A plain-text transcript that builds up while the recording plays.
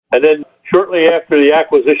And then shortly after the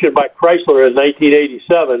acquisition by Chrysler in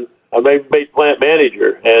 1987, I made plant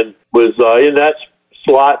manager and was in that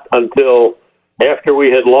slot until after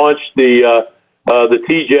we had launched the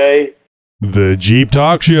TJ. The Jeep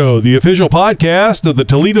Talk Show, the official podcast of the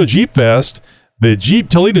Toledo Jeep Fest. The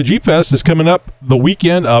Toledo Jeep Fest is coming up the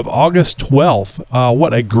weekend of August 12th.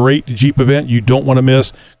 What a great Jeep event you don't want to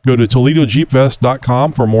miss. Go to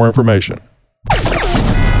ToledoJeepFest.com for more information.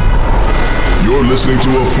 You're listening to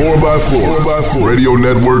a 4x4 Radio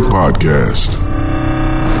Network podcast.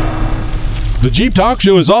 The Jeep Talk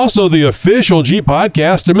Show is also the official Jeep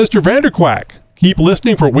podcast of Mr. Vanderquack. Keep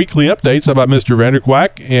listening for weekly updates about Mr.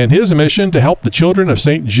 Vanderquack and his mission to help the children of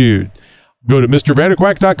St. Jude. Go to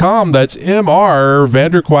MrVanderquack.com. That's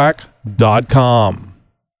MrVanderquack.com.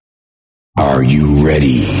 Are you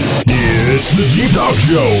ready? It's the Jeep Talk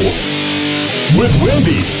Show with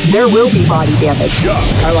Wendy. There will be body damage. Chuck.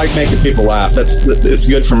 I like making people laugh. It's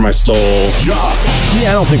good for my soul. Josh. Yeah,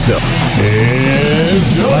 I don't think so. And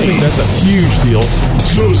Joey. I think that's a huge deal.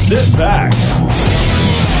 So sit back,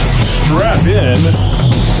 strap in,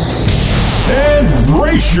 and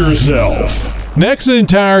brace yourself. Nexen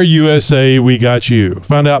Tire USA, we got you.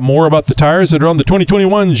 Find out more about the tires that are on the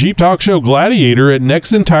 2021 Jeep Talk Show Gladiator at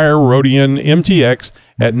Nexen Tire Roadian MTX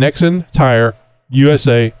at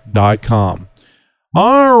nexentireusa.com.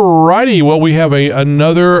 All righty. Well, we have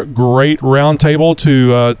another great roundtable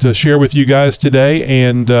to share with you guys today.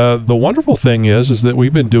 And the wonderful thing is that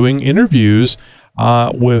we've been doing interviews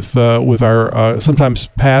with our sometimes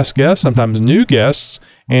past guests, sometimes new guests.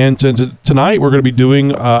 And tonight we're going to be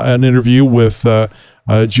doing an interview with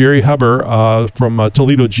Jerry Huber from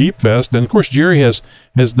Toledo Jeep Fest. And of course, Jerry has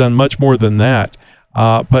done much more than that.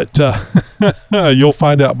 But you'll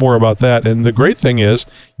find out more about that. And the great thing is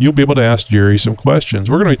you'll be able to ask Jerry some questions.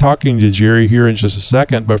 We're going to be talking to Jerry here in just a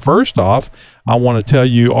second. But first off, I want to tell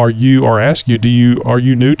you, are you new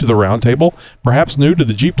to the Roundtable? Perhaps new to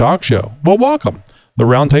the Jeep Talk Show? Well, welcome. The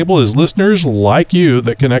Roundtable is listeners like you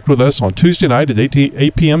that connect with us on Tuesday night at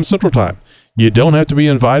 8 p.m. Central Time. You don't have to be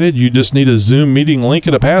invited. You just need a Zoom meeting link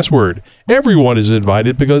and a password. Everyone is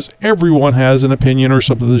invited because everyone has an opinion or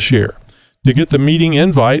something to share. To get the meeting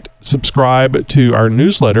invite, subscribe to our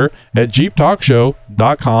newsletter at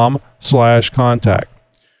jeeptalkshow.com/contact.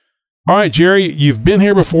 All right, Jerry, you've been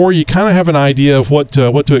here before. You kind of have an idea of what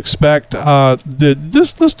to expect. Let's do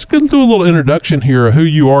a little introduction here of who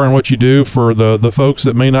you are and what you do for the folks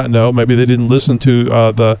that may not know. Maybe they didn't listen to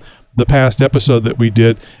the past episode that we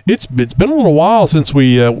did. It's been a little while since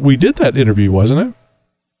we did that interview, wasn't it?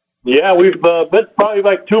 Yeah, we've been probably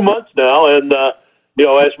like 2 months now, and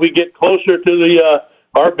as we get closer to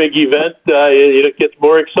our big event, it gets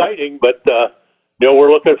more exciting. But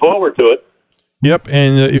we're looking forward to it. Yep,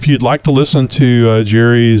 and if you'd like to listen to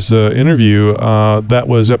Jerry's interview, that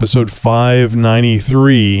was episode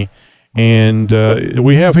 593, and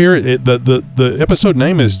we have here the episode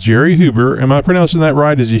name is Jerry Huber. Am I pronouncing that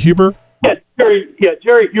right? Is it Huber?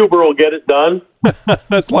 Jerry Huber will get it done.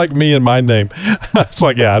 That's like me and my name. It's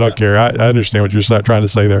like, yeah, I don't care. I understand what you're trying to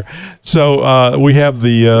say there. So we have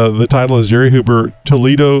the title is Jerry Huber,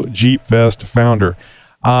 Toledo Jeep Fest founder.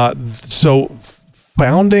 So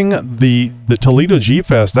founding the Toledo Jeep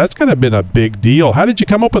Fest, that's kind of been a big deal. How did you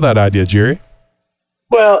come up with that idea, Jerry?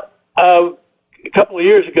 Well, a couple of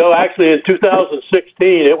years ago, actually in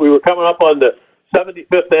 2016, we were coming up on the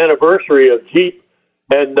 75th anniversary of Jeep,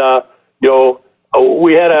 and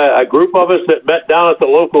we had a group of us that met down at the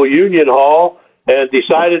local union hall and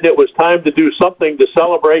decided it was time to do something to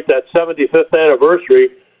celebrate that 75th anniversary.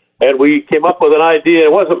 And we came up with an idea.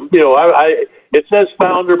 It wasn't, it says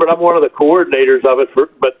founder, but I'm one of the coordinators of it.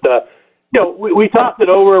 We talked it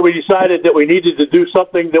over and we decided that we needed to do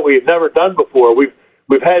something that we've never done before. We've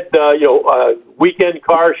had, weekend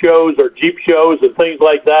car shows or Jeep shows and things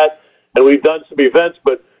like that. And we've done some events,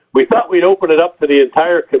 but we thought we'd open it up to the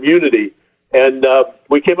entire community. And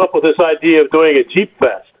we came up with this idea of doing a Jeep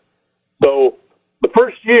Fest. So the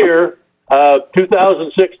first year,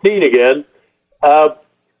 2016 again,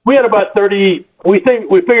 we had about 30, we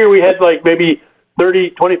figured we had like maybe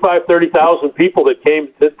 30,000 people that came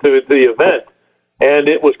to the event. And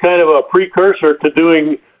it was kind of a precursor to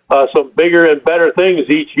doing some bigger and better things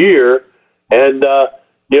each year. And,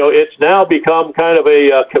 it's now become kind of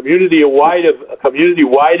a community-wide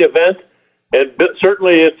event. And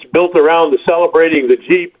certainly it's built around celebrating the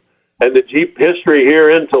Jeep and the Jeep history here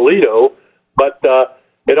in Toledo. But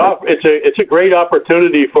it's a great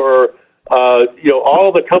opportunity for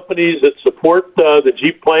all the companies that support the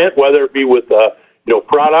Jeep plant, whether it be with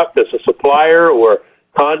product as a supplier or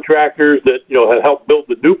contractors that have helped build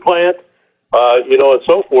the new plant, and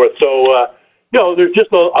so forth. So there's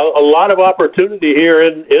just a lot of opportunity here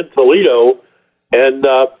in Toledo, and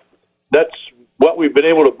that's what we've been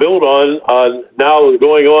able to build on now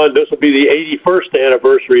going on. This will be the 81st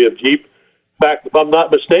anniversary of Jeep. In fact, if I'm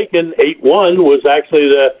not mistaken, 8/1 was actually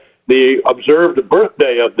the observed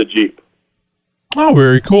birthday of the Jeep. Oh,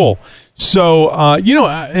 very cool. So,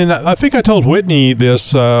 and I think I told Whitney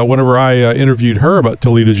this whenever I interviewed her about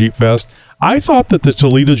Toledo Jeep Fest. I thought that the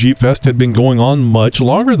Toledo Jeep Fest had been going on much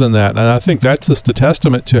longer than that, and I think that's just a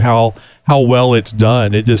testament to how well it's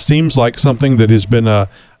done. It just seems like something that has been an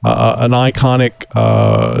iconic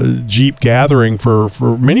Jeep gathering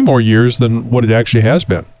for many more years than what it actually has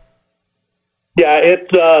been. Yeah,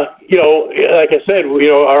 it's like I said,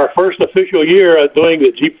 our first official year doing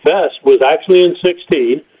the Jeep Fest was actually in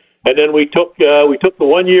 2016, and then we took the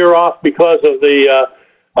 1 year off because of the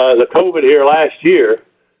COVID here last year,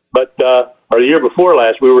 but or the year before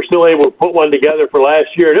last. We were still able to put one together for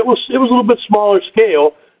last year, and it was a little bit smaller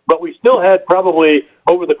scale, but we still had probably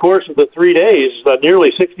over the course of the 3 days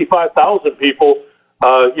nearly 65,000 people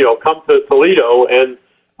come to Toledo, and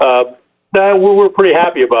we're pretty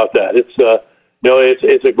happy about that.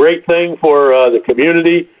 It's a great thing for the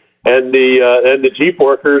community and the Jeep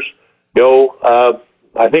workers.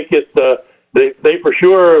 I think they for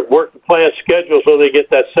sure work the plant schedule so they get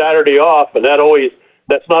that Saturday off, and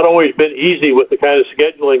that's not always been easy with the kind of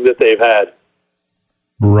scheduling that they've had.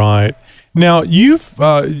 Right. Now you've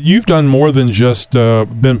done more than just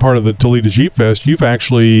been part of the Toledo Jeep Fest. You've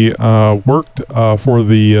actually worked for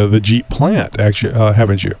the Jeep plant, actually,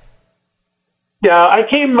 haven't you? Yeah, I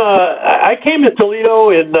came to Toledo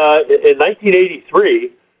in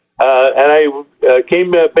 1983, and I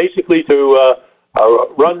came basically to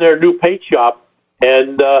run their new paint shop,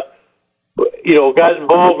 and got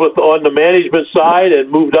involved on the management side and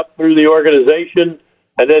moved up through the organization,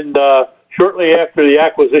 and then shortly after the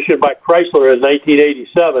acquisition by Chrysler in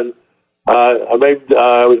 1987, I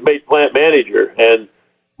was made plant manager and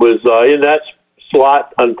was in that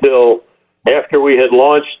slot until after we had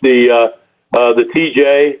launched the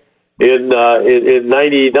TJ in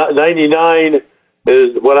 99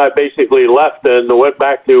 is when I basically left and went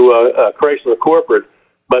back to Chrysler Corporate.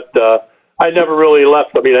 But I never really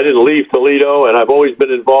left. I mean, I didn't leave Toledo, and I've always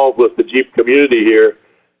been involved with the Jeep community here.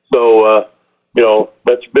 So,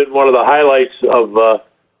 that's been one of the highlights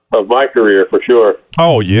of my career for sure.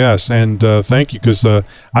 Oh, yes. And thank you, because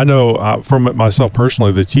I know from it myself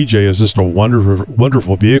personally, the TJ is just a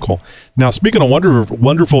wonderful vehicle. Now, speaking of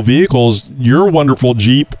wonderful vehicles, your wonderful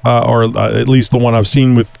Jeep, or at least the one I've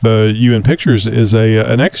seen with you in pictures, is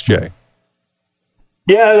an XJ.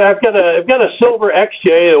 Yeah, I've got a silver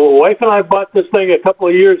XJ. The wife and I bought this thing a couple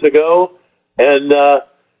of years ago, and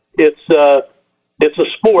it's a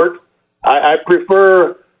sport. I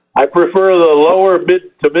prefer the lower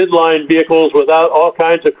mid to midline vehicles without all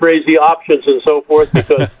kinds of crazy options and so forth,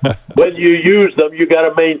 because when you use them, you got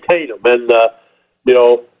to maintain them. And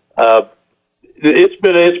it's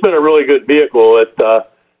been a really good vehicle.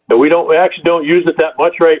 And we actually don't use it that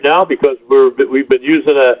much right now because we've been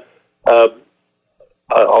using a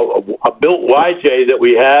built YJ that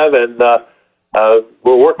we have, and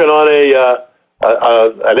we're working on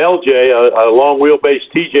an LJ, a long wheelbase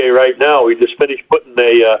TJ right now. We just finished putting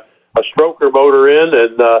a stroker motor in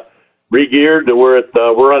and re-geared. We're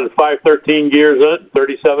running 513 gears in it,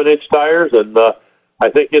 37-inch tires, and I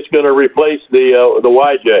think it's going to replace the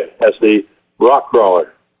YJ as the rock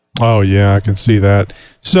crawler. Oh yeah, I can see that.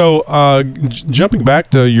 So jumping back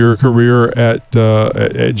to your career at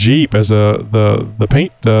Jeep as the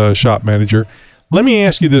paint shop manager. Let me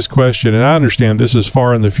ask you this question, and I understand this is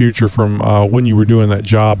far in the future from when you were doing that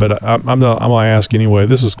job, but I'm going to ask anyway.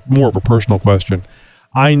 This is more of a personal question.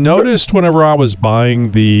 I noticed whenever I was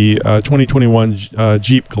buying the 2021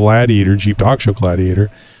 Jeep Gladiator, Jeep Dog Show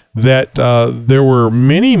Gladiator, that there were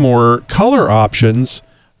many more color options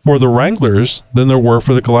for the Wranglers than there were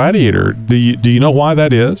for the Gladiator. Do you know why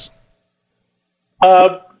that is?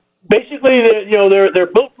 Basically, they're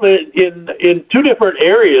built in two different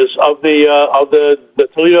areas of the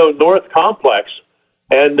Toledo North complex,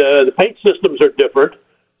 and the paint systems are different.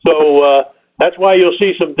 So that's why you'll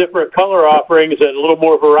see some different color offerings and a little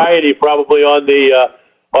more variety probably on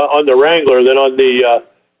the Wrangler than on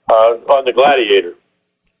the Gladiator.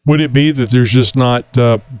 Would it be that there's just not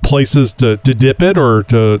places to dip it, or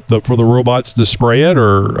for the robots to spray it,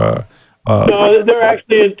 or? No, they're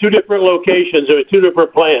actually in two different locations, or two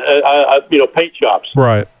different paint shops.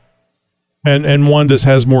 Right. And one just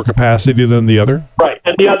has more capacity than the other? Right.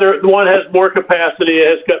 And the one has more capacity. It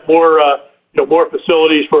has got more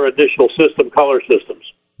facilities for additional color systems.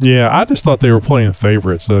 Yeah, I just thought they were playing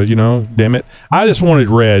favorites. So, damn it. I just wanted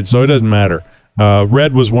red, so it doesn't matter.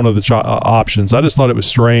 Red was one of the options. I just thought it was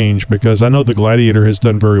strange because I know the Gladiator has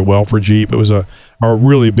done very well for Jeep. It was a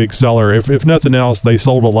really big seller. If nothing else, they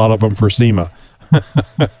sold a lot of them for SEMA.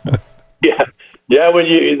 Yeah. When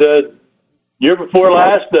the year before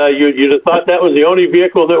last, you'd have thought that was the only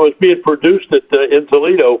vehicle that was being produced in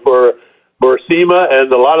Toledo for SEMA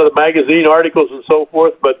and a lot of the magazine articles and so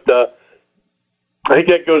forth. But I think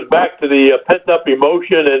that goes back to the pent-up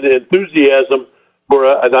emotion and enthusiasm for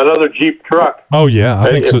another Jeep truck. Oh, yeah, I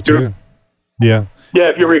think so, too. Yeah. Yeah,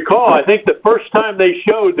 if you recall, I think the first time they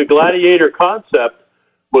showed the Gladiator concept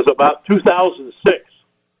was about 2006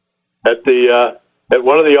 at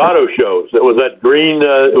one of the auto shows. It was at Green.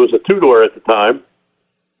 It was a two-door at the time.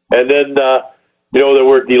 And then, there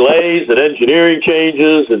were delays and engineering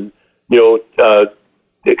changes, and,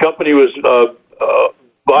 the company was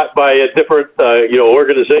bought by a different,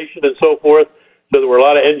 organization and so forth. So there were a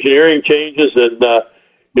lot of engineering changes, and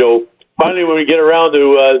finally, when we get around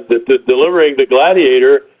to delivering the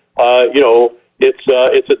Gladiator,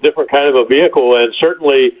 it's a different kind of a vehicle, and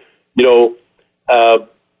certainly,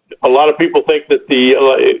 a lot of people think that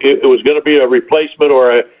it was going to be a replacement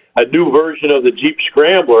or a new version of the Jeep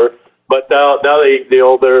Scrambler, but now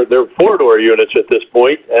they're four-door units at this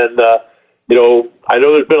point, and I know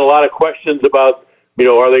there's been a lot of questions about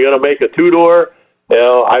are they going to make a two-door?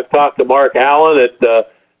 I've talked to Mark Allen at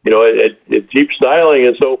Jeep Styling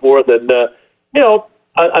and so forth, and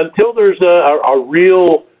until there's a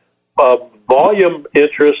real volume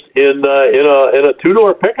interest in a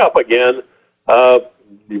two-door pickup again,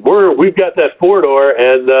 we've got that four-door,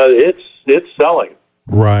 and it's selling.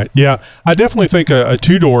 Right. Yeah, I definitely think a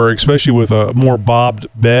two-door, especially with a more bobbed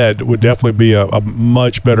bed, would definitely be a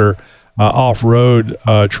much better off-road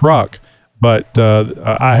truck. But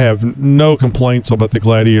I have no complaints about the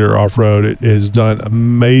Gladiator off-road. It has done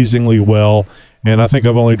amazingly well, and I think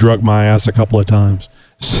I've only drug my ass a couple of times.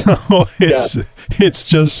 So it's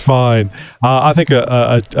just fine. I think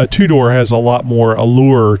a two-door has a lot more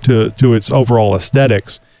allure to its overall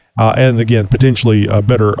aesthetics, and again, potentially a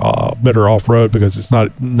better off-road because it's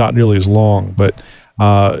not nearly as long. But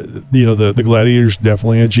the Gladiator's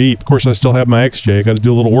definitely a Jeep. Of course, I still have my XJ. I got to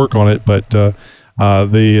do a little work on it, but the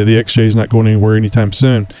XJ is not going anywhere anytime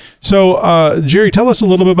soon. So, Jerry, tell us a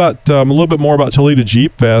little bit more about Toledo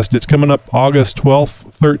Jeep Fest. It's coming up August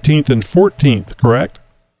 12th, 13th, and 14th, correct?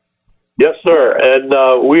 Yes, sir. And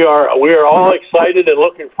we are all excited and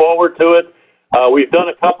looking forward to it. We've done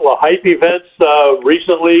a couple of hype events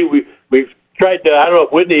recently. We've tried to. I don't know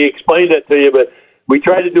if Whitney explained that to you, but we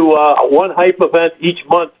try to do one hype event each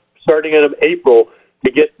month, starting in April,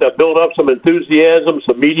 to get build up some enthusiasm,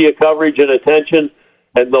 some media coverage and attention.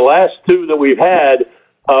 And the last two that we've had,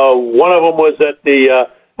 one of them was at the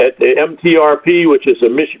MTRP, which is the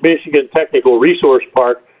Michigan Technical Resource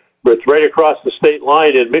Park. It's right across the state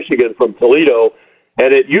line in Michigan from Toledo,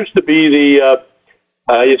 and it used to be in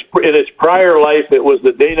its prior life, it was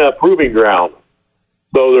the Dana Proving Ground.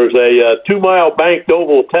 So there's a 2-mile banked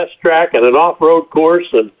oval test track and an off-road course,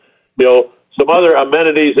 and some other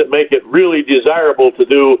amenities that make it really desirable to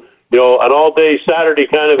do an all-day Saturday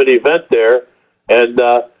kind of an event there. And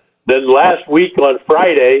then last week on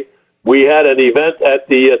Friday, we had an event at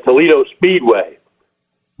the Toledo Speedway,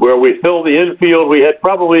 where we filled the infield. We had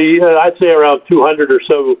probably, I'd say, around 200 or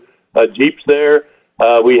so Jeeps there.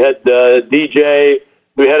 We had DJ.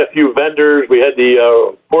 We had a few vendors. We had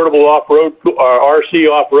the portable off-road, RC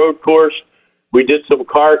off-road course. We did some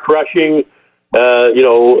car crushing,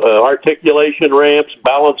 articulation ramps,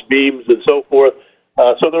 balance beams, and so forth.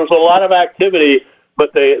 So there was a lot of activity.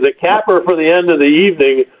 But the capper for the end of the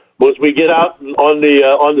evening was we get out on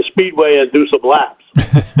the speedway and do some laps.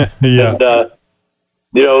 Yeah. And,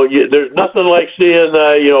 there's nothing like seeing,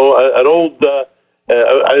 an old, a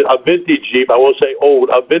vintage Jeep. I won't say old,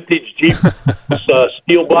 a vintage Jeep,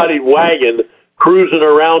 steel-bodied wagon cruising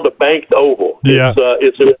around a banked oval. Yeah.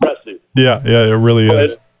 It's impressive. Yeah, it really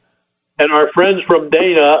is. And our friends from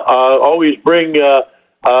Dana always bring a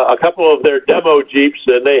couple of their demo Jeeps,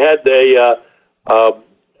 and they had a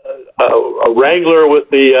Wrangler with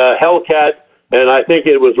the Hellcat, and I think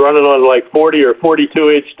it was running on like 40 or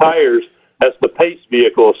 42-inch tires. That's the pace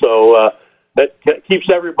vehicle, so that keeps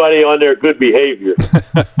everybody on their good behavior.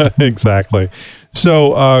 Exactly.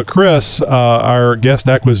 So, Chris, our guest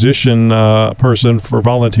acquisition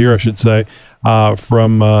volunteer, I should say,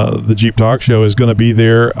 from the Jeep Talk Show, is going to be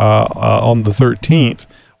there on the 13th,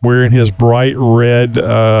 wearing his bright red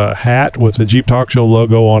hat with the Jeep Talk Show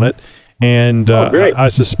logo on it. And I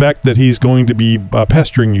suspect that he's going to be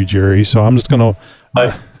pestering you, Jerry. So I'm just going to...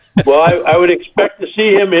 Well, I would expect to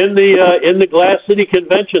see him in the Glass City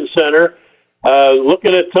Convention Center,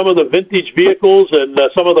 looking at some of the vintage vehicles and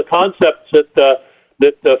some of the concepts that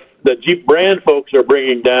the Jeep brand folks are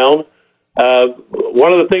bringing down.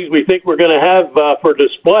 One of the things we think we're going to have for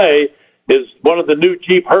display is one of the new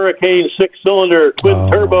Jeep Hurricane 6-cylinder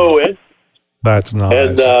twin-turbo engines. That's nice.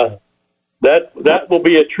 And that will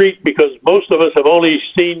be a treat because most of us have only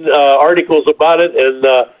seen articles about it and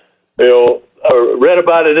read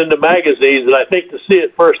about it in the magazines, and I think to see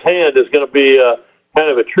it firsthand is going to be kind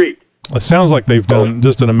of a treat. It sounds like they've done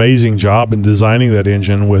just an amazing job in designing that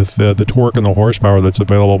engine with the torque and the horsepower that's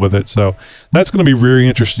available with it. So that's going to be very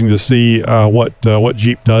interesting to see what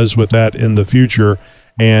Jeep does with that in the future,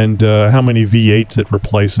 and how many V8s it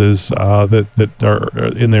replaces that are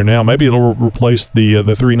in there now. Maybe it'll replace the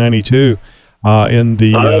 392 in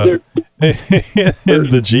the in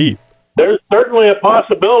the Jeep. There's certainly a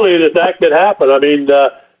possibility that could happen. I mean,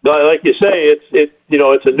 like you say,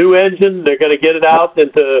 it's a new engine. They're going to get it out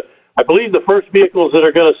into. I believe the first vehicles that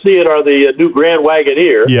are going to see it are the new Grand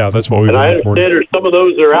Wagoneer. Yeah, that's what we. And I understand there's some of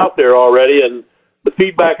those that are out there already, and the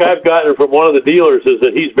feedback I've gotten from one of the dealers is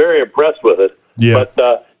that he's very impressed with it. Yeah.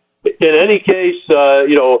 But in any case,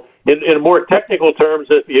 in more technical terms,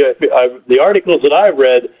 the articles that I've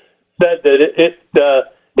read said that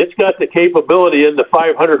it's got the capability in the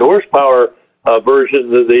 500 horsepower version,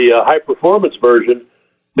 the high performance version,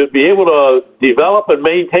 to be able to develop and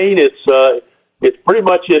maintain it's pretty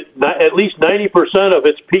much at least 90% of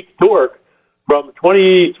its peak torque from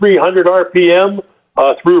 2,300 RPM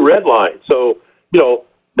through redline. So,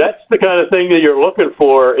 that's the kind of thing that you're looking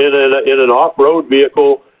for in an off-road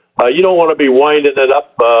vehicle. You don't want to be winding it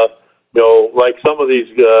up, like some of these,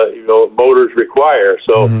 motors require.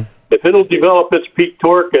 So if it'll develop its peak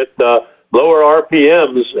torque at lower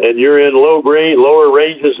RPMs and you're in lower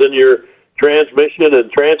ranges in your transmission and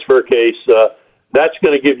transfer case, that's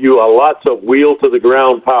going to give you lots of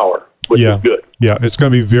wheel-to-the-ground power, which is good. Yeah, it's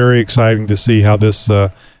going to be very exciting to see how this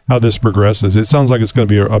progresses. It sounds like it's going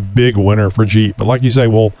to be a big winner for Jeep, but like you say,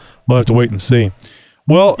 we'll have to wait and see.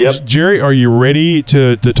 Well, yep. Jerry, are you ready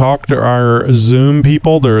to talk to our Zoom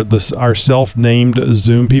people? Our self-named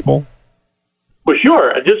Zoom people? Well,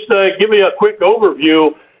 sure. Just give me a quick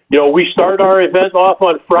overview. We start our event off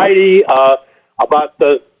on Friday, about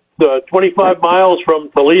the 25 miles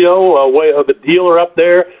from Toledo, way of a dealer up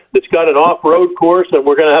there that's got an off-road course, and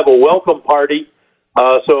we're going to have a welcome party.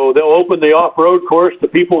 So they'll open the off-road course to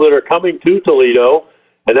people that are coming to Toledo,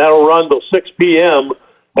 and that'll run till 6 p.m.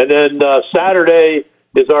 And then Saturday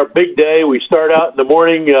is our big day. We start out in the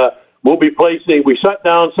morning. We shut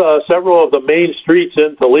down several of the main streets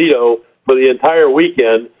in Toledo for the entire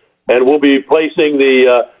weekend, and we'll be placing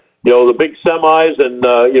the big semis and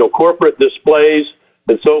corporate displays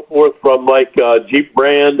and so forth from like Jeep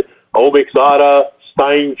brand, Omix Auto,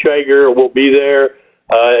 Steintrager will be there,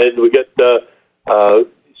 and we get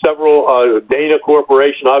several Dana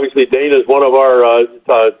Corporation. Obviously, Dana is one of our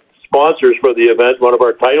sponsors for the event, one of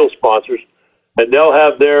our title sponsors, and they'll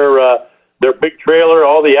have their big trailer,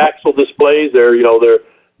 all the axle displays, their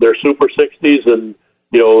Super 60s and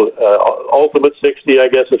Ultimate 60, I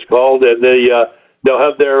guess it's called, and they'll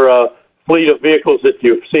have their fleet of vehicles that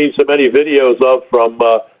you've seen so many videos of from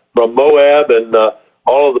Moab and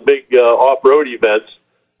all of the big off-road events.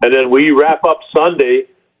 And then we wrap up Sunday.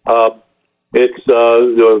 It's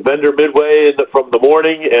the vendor midway from the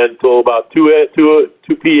morning until about 2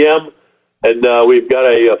 p.m. And we've got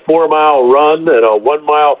a 4-mile run and a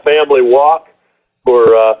 1-mile family walk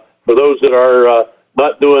for those that are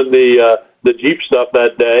not doing the Jeep stuff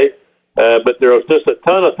that day. But there's just a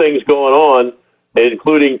ton of things going on,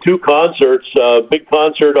 including 2 concerts, big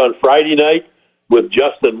concert on Friday night with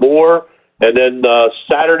Justin Moore, and then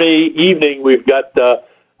Saturday evening we've got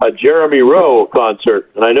a Jeremy Rowe concert.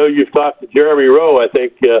 And I know you've talked to Jeremy Rowe, I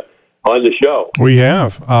think, on the show. We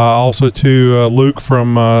have. Also to Luke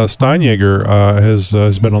from Steinjager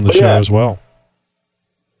has been on the show as well.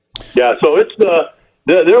 Yeah, so it's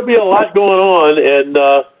there'll be a lot going on, and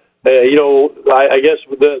I guess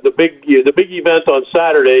the big event on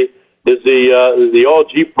Saturday is the all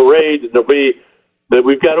Jeep parade, and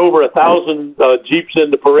we've got over 1,000 Jeeps in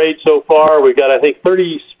the parade so far. We've got, I think,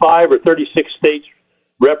 35 or 36 states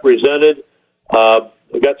represented.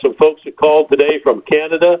 We've got some folks that called today from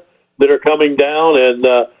Canada that are coming down, and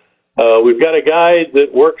we've got a guy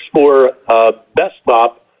that works for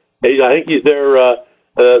Bestop. I think he's their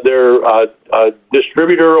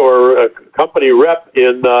distributor or company rep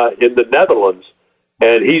in the Netherlands,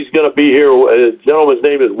 and he's going to be here. The gentleman's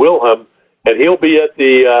name is Wilhelm, and he'll be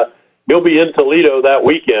in Toledo that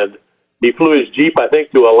weekend. He flew his Jeep, I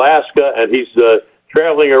think, to Alaska, and he's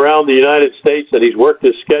traveling around the United States, and he's worked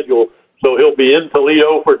his schedule So he'll be in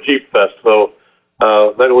Toledo for Jeep Fest. So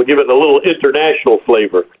that will give it a little international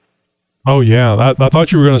flavor. Oh yeah, I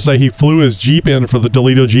thought you were going to say he flew his Jeep in for the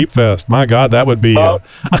Toledo Jeep Fest. My God, that would be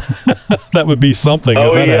that would be something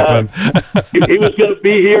if that happened. He was going to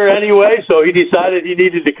be here anyway, so he decided he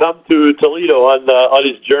needed to come to Toledo on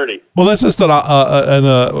his journey. Well, that's just one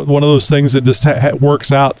of those things that just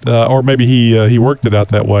works out, or maybe he worked it out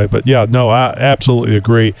that way. But yeah, no, I absolutely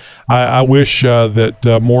agree. I wish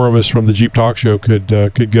that more of us from the Jeep Talk Show could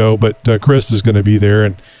go, but Chris is going to be there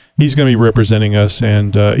and he's going to be representing us,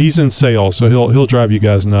 and he's in sales, so he'll drive you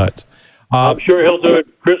guys nuts. I'm sure he'll do it.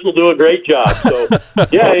 Chris will do a great job. So,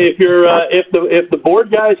 yeah, if you're if the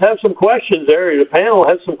board guys have some questions there, the panel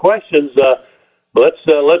has some questions, let's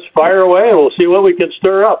fire away and we'll see what we can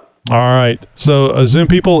stir up. All right. So, Zoom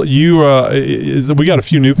people, we got a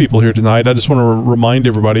few new people here tonight. I just want to remind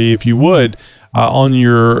everybody, if you would, on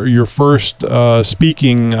your first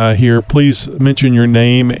speaking here, please mention your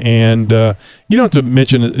name, and you don't have to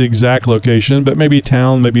mention an exact location, but maybe a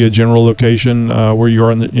town, maybe a general location where you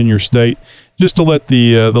are in your state, just to let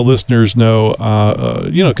the listeners know,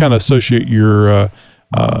 kind of associate your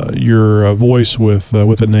voice with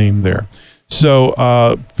a name there.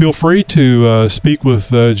 So feel free to speak with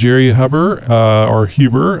Jerry Huber or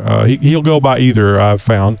Huber. He'll go by either, I've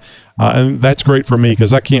found, and that's great for me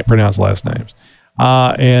because I can't pronounce last names.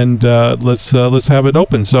 And let's have it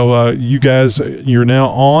open. So you guys, you're now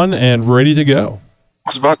on and ready to go.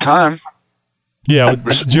 It's about time. Yeah,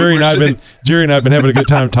 Jerry and I've been having a good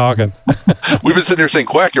time talking. We've been sitting here saying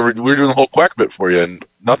quack. We were doing the whole quack bit for you and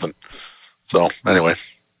nothing. So anyway,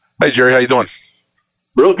 hey Jerry, how you doing?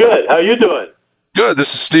 Real good. How you doing? Good.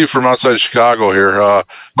 This is Steve from outside of Chicago here.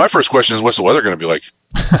 My first question is, what's the weather going to be like?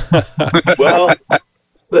 Well,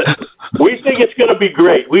 we think it's going to be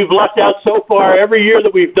great. We've lucked out so far. Every year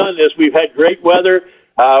that we've done this, we've had great weather.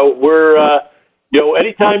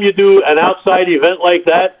 Anytime you do an outside event like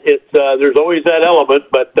that, there's always that element.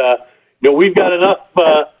 But we've got enough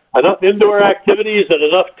indoor activities and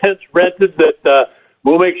enough tents rented that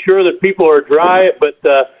we'll make sure that people are dry. But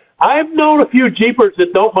I've known a few Jeepers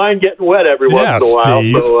that don't mind getting wet every once in a while.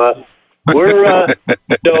 Steve. So we're,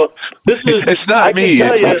 this is. It's not me.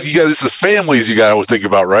 It's the families you got to think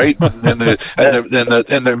about, right? And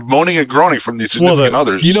the moaning and groaning from these significant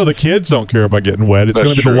others. The kids don't care about getting wet. It's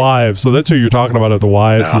going to be the wives. So that's who you're talking about, the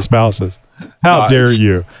wives, the spouses. How dare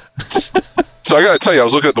you? So I got to tell you, I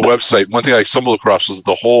was looking at the website. One thing I stumbled across was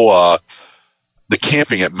the whole the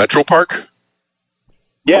camping at Metro Park.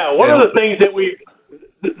 Yeah, one of the things that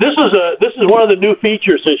this is one of the new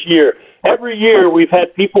features this year. Every year we've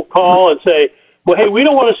had people call and say, well, hey, we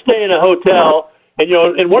don't want to stay in a hotel. And,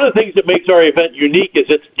 and one of the things that makes our event unique is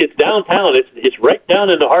it's downtown. It's right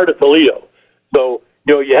down in the heart of Toledo. So,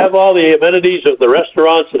 you have all the amenities of the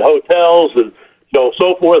restaurants and hotels and,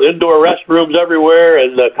 so forth, indoor restrooms everywhere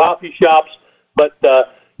and coffee shops. But, a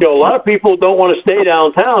lot of people don't want to stay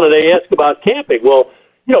downtown and they ask about camping. Well,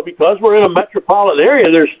 because we're in a metropolitan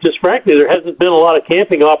area, there hasn't been a lot of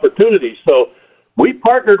camping opportunities. So we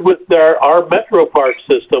partnered with our Metro Park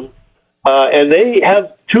system, and they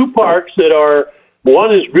have two parks that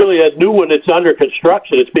one is really a new one. It's under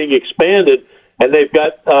construction. It's being expanded, and they've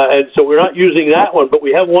got, and so we're not using that one, but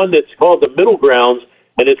we have one that's called the Middle Grounds,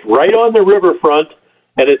 and it's right on the riverfront,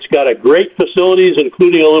 and it's got a great facilities,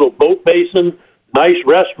 including a little boat basin, nice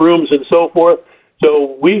restrooms, and so forth.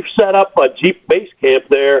 So we've set up a Jeep base camp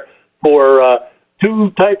there for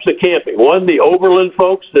two types of camping. One, the overland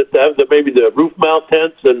folks that have maybe the roof mount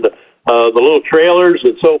tents and the little trailers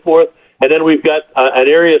and so forth. And then we've got an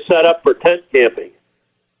area set up for tent camping.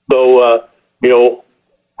 So,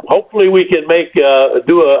 hopefully we can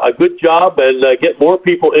do a good job and get more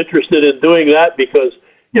people interested in doing that because,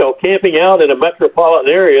 camping out in a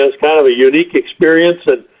metropolitan area is kind of a unique experience.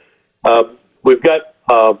 And we've got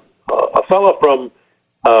a fellow from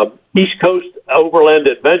East Coast Overland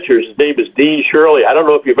Adventures. His name is Dean Shirley. I don't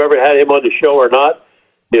know if you've ever had him on the show or not.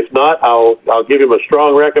 If not, I'll give him a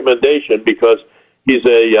strong recommendation because he's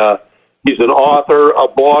an author, a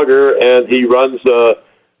blogger, and he runs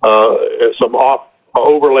some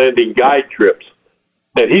overlanding guide trips.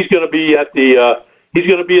 And he's going to be at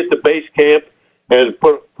the base camp and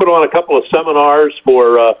put on a couple of seminars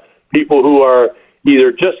for people who are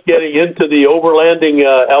either just getting into the overlanding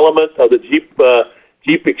element of the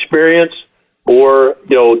Jeep experience, or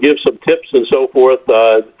give some tips and so forth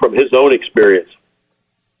from his own experience.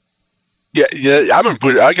 Yeah. I got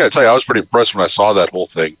to tell you, I was pretty impressed when I saw that whole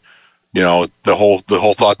thing. The whole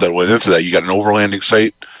thought that went into that. You got an overlanding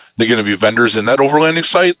site. They're going to be vendors in that overlanding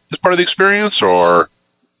site as part of the experience, or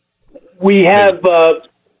we have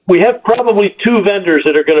we have probably 2 vendors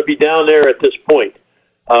that are going to be down there at this point.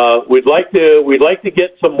 We'd like to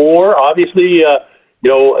get some more. Obviously,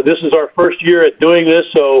 this is our first year at doing this,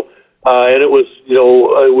 so and it was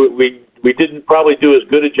we didn't probably do as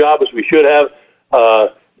good a job as we should have,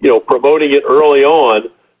 promoting it early on.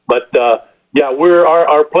 But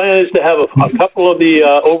our plan is to have a couple of the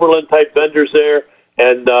Overland type vendors there,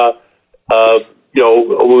 and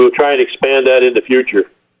we'll try and expand that in the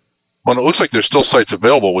future. Well, it looks like there's still sites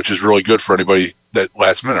available, which is really good for anybody that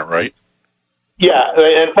last minute, right? Yeah,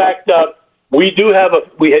 in fact, we do have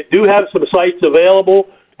some sites available,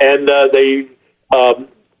 and they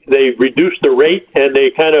reduced the rate and they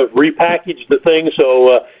kind of repackaged the thing.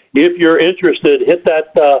 So if you're interested, hit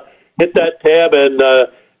that tab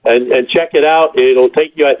and check it out. It'll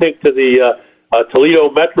take you, I think, to the Toledo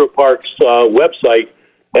Metro Parks website,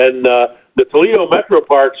 and the Toledo Metro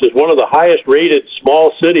Parks is one of the highest rated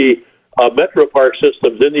small city Metro Park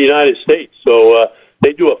systems in the United States. So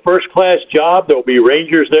they do a first-class job. There'll be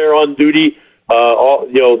rangers there on duty,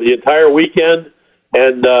 the entire weekend.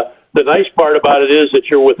 And the nice part about it is that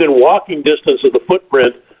you're within walking distance of the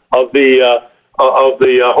footprint of the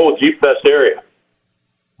whole Jeep Fest area.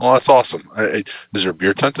 Well, that's awesome. Is there a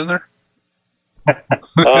beer tent in there? No,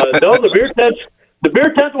 the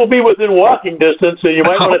beer tent will be within walking distance, and you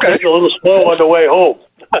might want to take a little slow on the way home.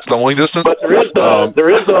 Stumbling distance? But there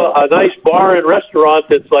is a nice bar and restaurant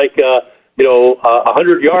that's like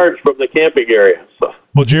 100 yards from the camping area. So.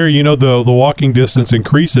 Well, Jerry, the walking distance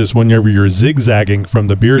increases whenever you're zigzagging from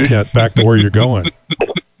the beer tent back to where you're going.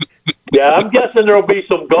 Yeah, I'm guessing there'll be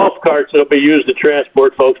some golf carts that'll be used to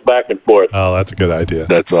transport folks back and forth. Oh, that's a good idea.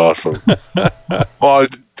 That's awesome. Well,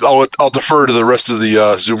 I'll defer to the rest of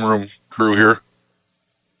the Zoom room crew here.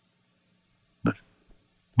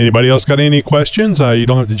 Anybody else got any questions? You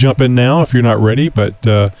don't have to jump in now if you're not ready, but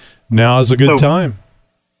now is a good time.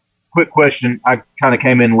 Quick question. I kind of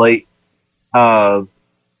came in late. I'm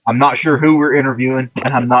not sure who we're interviewing,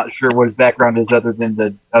 and I'm not sure what his background is other than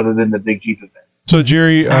the Big Jeep event. So,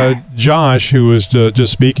 Jerry, Josh, who was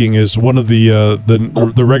just speaking, is one of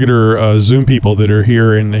the regular Zoom people that are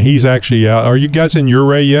here, and he's actually out. Are you guys in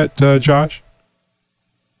Ouray yet, Josh?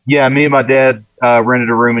 Yeah, me and my dad rented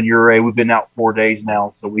a room in Ouray. We've been out 4 days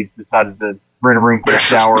now, so we've decided to rent a room for a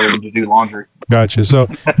shower and to do laundry. Gotcha. So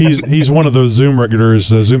he's one of those Zoom regulars,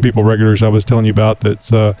 Zoom people regulars I was telling you about. That's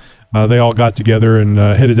they all got together and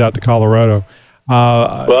headed out to Colorado.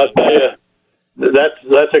 Well, I'll tell you,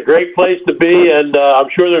 that's a great place to be, and I'm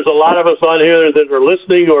sure there's a lot of us on here that are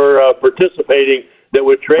listening or participating that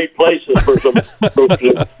would trade places for some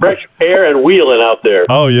fresh air and wheeling out there.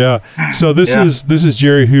 Oh yeah. So this is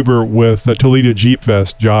Jerry Huber with Toledo Jeep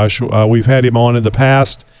Fest. Josh, we've had him on in the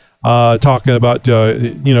past, talking about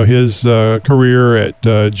his career at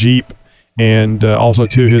Jeep, and also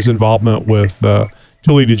to his involvement with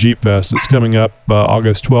Toledo Jeep Fest. It's coming up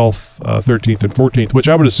August 12th, 13th, and 14th, which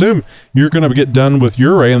I would assume you're going to get done with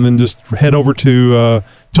Ouray and then just head over to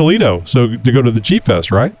Toledo. So to go to the Jeep Fest,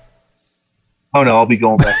 right? Oh, no, I'll be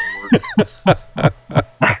going back to work.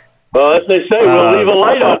 Well, as they say, we'll leave a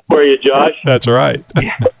light on for you, Josh. That's right.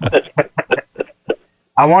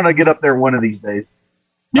 I want to get up there one of these days.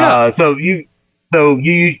 Yeah. So you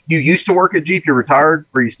used to work at Jeep? You're retired,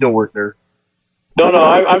 or you still work there? No,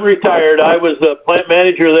 I'm retired. I was the plant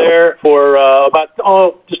manager there for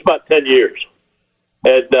just about 10 years.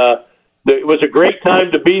 And it was a great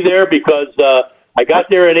time to be there because I got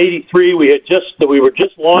there in '83. We were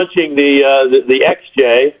just launching the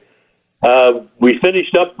XJ. We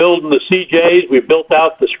finished up building the CJs. We built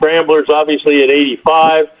out the Scramblers, obviously, in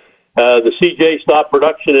 '85. The CJ stopped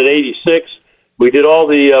production in '86. We did all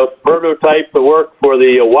the prototype work for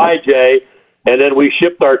the YJ, and then we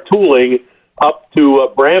shipped our tooling up to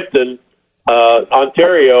Brampton,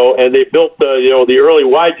 Ontario, and they built the early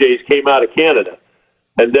YJs came out of Canada,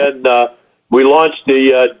 and then we launched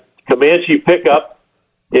the Comanche pickup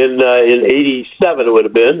in '87. It would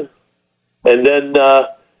have been, and then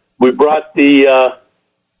we brought the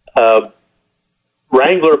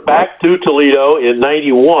Wrangler back to Toledo in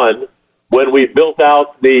 '91 when we built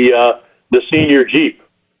out the senior Jeep,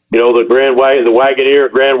 the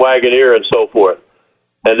Wagoneer, Grand Wagoneer, and so forth,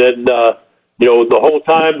 and then. The whole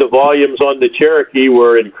time the volumes on the Cherokee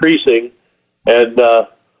were increasing, and there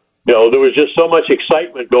was just so much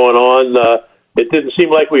excitement going on. It didn't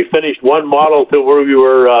seem like we finished one model till we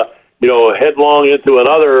were headlong into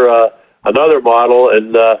another model,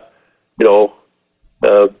 and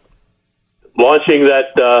launching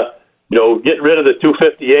that getting rid of the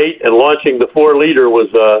 258 and launching the 4-liter was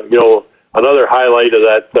another highlight of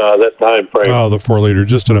that time frame. Oh, the 4-liter,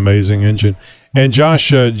 just an amazing engine. And Josh,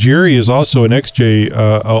 Jerry is also an XJ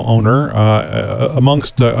owner,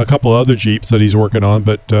 amongst a couple other Jeeps that he's working on,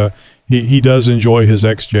 but he does enjoy his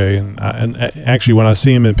XJ. And actually, when I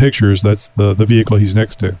see him in pictures, that's the vehicle he's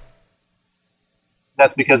next to.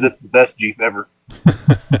 That's because it's the best Jeep ever.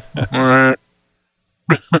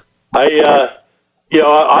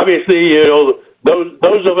 Obviously,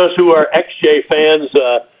 those of us who are XJ fans,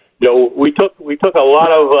 we took a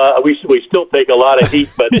lot of we still take a lot of heat,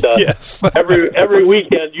 but yes. every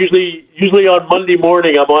weekend, usually on Monday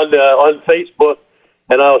morning, I'm on Facebook,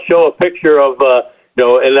 and I'll show a picture of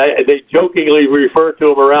and they jokingly refer to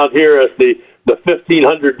them around here as the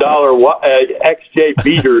 $1,500 XJ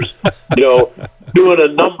beaters, doing a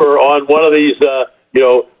number on one of these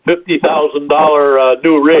 $50,000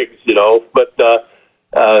 new rigs, but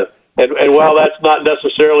and while that's not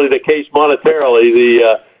necessarily the case monetarily,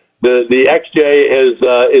 the XJ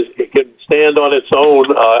it can stand on its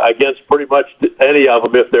own against pretty much any of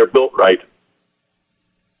them if they're built right.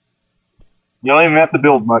 You don't even have to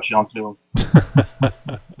build much onto them.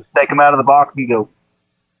 Just take them out of the box and go.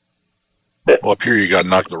 Well, up here you got to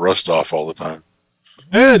knock the rust off all the time.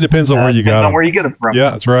 Yeah, it depends on where you got them. them. Where you get them from.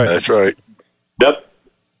 Yeah, that's right. That's right. Yep.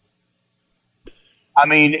 I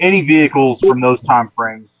mean, any vehicles from those time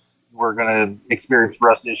frames were going to experience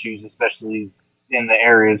rust issues, especially in the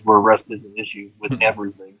areas where rust is an issue with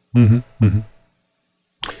everything. Mm-hmm. Mm-hmm.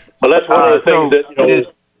 So that's one of the things that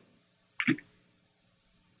You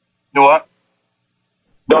know what?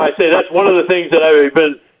 No, I say that's one of the things that I've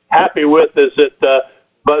been happy with is that.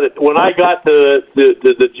 But when I got to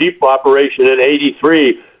the Jeep operation in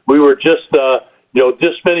 '83, we were just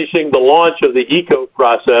finishing the launch of the Eco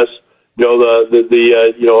process.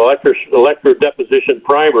 Electro deposition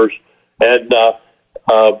primers, and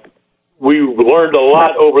we learned a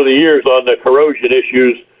lot over the years on the corrosion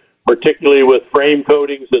issues, particularly with frame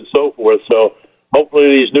coatings and so forth. So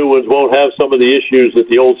hopefully these new ones won't have some of the issues that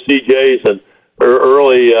the old CJs and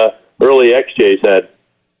early XJs had.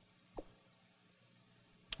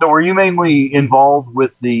 So were you mainly involved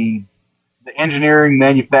with the engineering,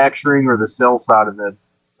 manufacturing, or the sales side of the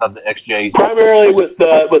XJs? Primarily with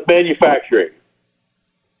manufacturing.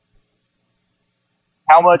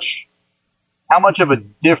 How much of a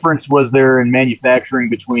difference was there in manufacturing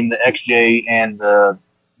between the XJ and the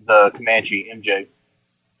Comanche MJ?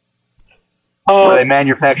 Were they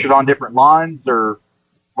manufactured on different lines, or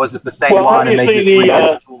was it the same line and they just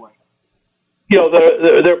redid the tooling?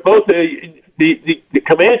 They're both. The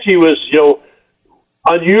Comanche was,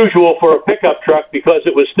 unusual for a pickup truck because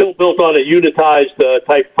it was still built on a unitized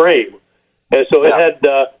type frame, and so it had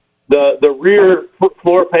the rear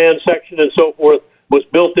floor pan section and so forth was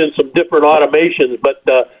built in some different automations. But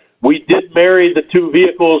we did marry the two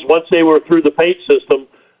vehicles once they were through the paint system.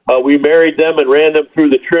 We married them and ran them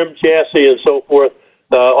through the trim chassis and so forth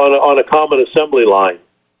on a common assembly line.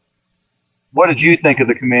 What did you think of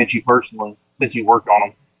the Comanche personally, since you worked on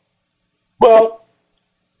them? Well,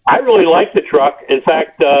 I really like the truck. In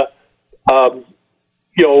fact, when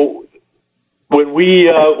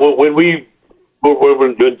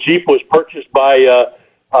Jeep was purchased by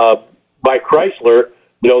Chrysler,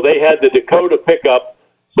 they had the Dakota pickup,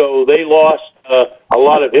 so they lost a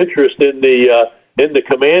lot of interest in the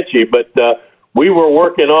Comanche. But we were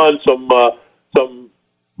working on some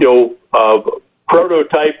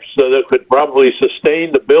prototypes that could probably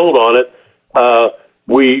sustain the build on it.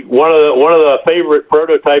 One of the favorite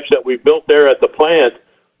prototypes that we built there at the plant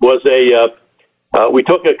was we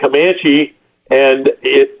took a Comanche and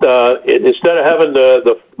it instead of having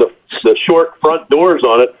the short front doors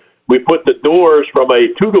on it, we put the doors from a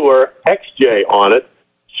 2-door XJ on it,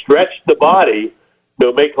 stretched the body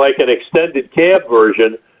to make like an extended cab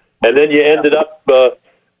version, and then you ended up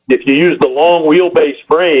if you used the long wheelbase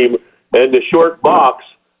frame and the short box,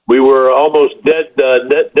 we were almost dead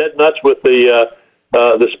nuts with the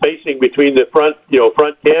spacing between the front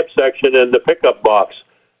cab section and the pickup box,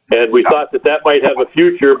 and we thought that might have a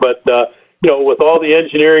future, but with all the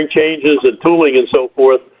engineering changes and tooling and so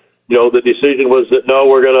forth, the decision was that no,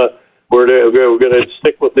 we're gonna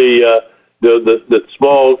stick with the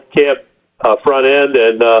small cab front end,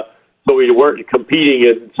 and so we weren't competing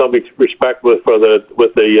in some respect with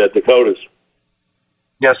the Dakotas.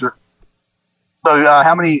 Yes, sir. So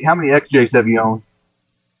how many XJs have you owned?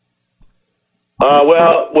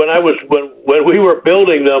 Well, when we were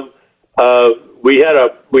building them, we had an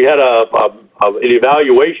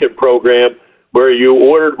evaluation program where you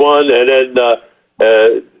ordered one, and then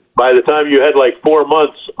by the time you had like 4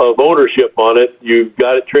 months of ownership on it, you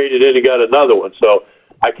got it traded in and got another one. So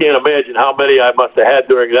I can't imagine how many I must have had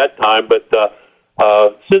during that time, but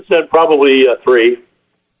since then probably 3.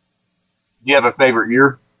 you have a favorite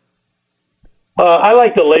year? I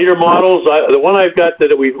like the later models. The one I've got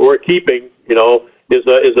that we're keeping, is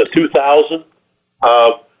a 2000.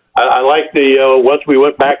 I like the once we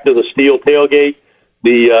went back to the steel tailgate,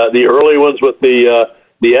 the early ones with the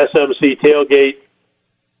SMC tailgate.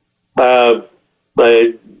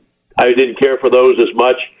 I didn't care for those as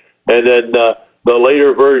much, and then the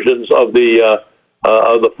later versions of the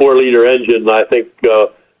 4-liter engine, I think,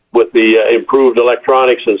 with the improved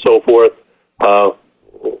electronics and so forth,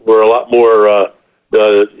 were a lot more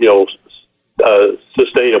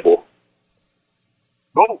sustainable.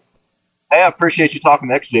 Cool. Hey, I appreciate you talking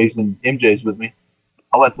XJs and MJs with me.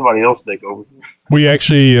 I'll let somebody else take over. We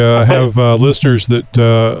actually have listeners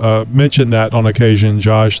that mention that on occasion,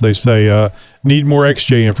 Josh. They say, need more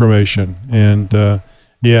XJ information. And, I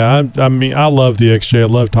mean, I love the XJ. I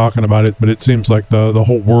love talking about it, but it seems like the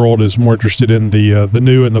whole world is more interested in the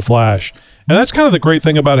new and the Flash. And that's kind of the great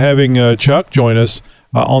thing about having Chuck join us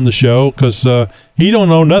on the show, because he don't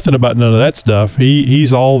know nothing about none of that stuff.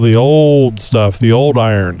 He's all the old stuff, the old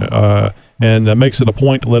iron, and makes it a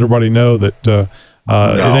point to let everybody know that it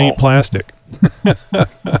ain't plastic.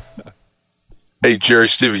 Hey, Jerry,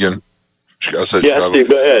 Steve again. Yeah, Steve,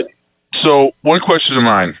 go ahead. So, one question of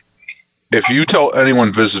mine. If you tell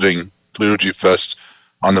anyone visiting Toledo Jeep Fest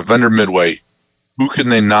on the vendor midway, who can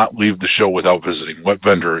they not leave the show without visiting? What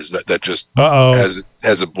vendor is that just has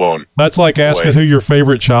it blown? That's like asking away? Who your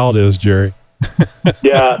favorite child is, Jerry.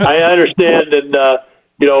 Yeah, I understand. And,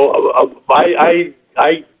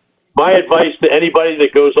 my advice to anybody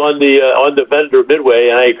that goes on the vendor midway,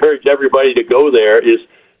 and I encourage everybody to go there, is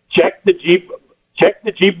check the Jeep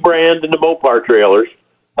brand and the Mopar trailers.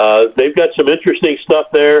 They've got some interesting stuff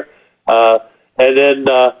there. And then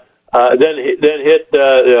hit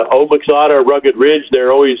Omaxata, Rugged Ridge.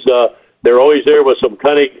 They're always there with some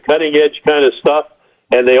cutting edge kind of stuff.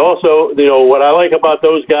 And they also, what I like about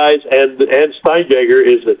those guys and Steinjager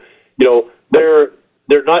is that, they're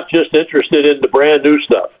not just interested in the brand new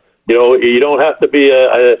stuff. You don't have to be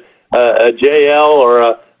a JL or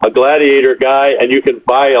a Gladiator guy, and you can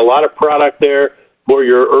buy a lot of product there for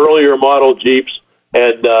your earlier model Jeeps,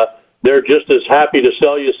 and they're just as happy to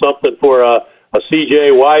sell you something for a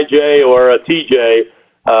CJ, YJ, or a TJ,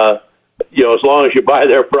 as long as you buy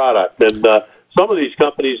their product. And some of these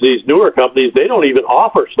companies, these newer companies, they don't even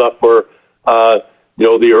offer stuff for,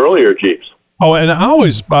 the earlier Jeeps. Oh, and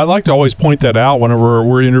I like to always point that out whenever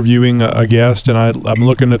we're interviewing a guest, and I'm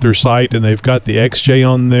looking at their site, and they've got the XJ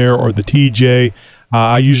on there or the TJ.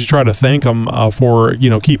 I usually try to thank them for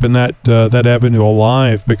keeping that avenue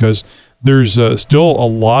alive, because there's still a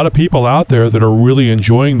lot of people out there that are really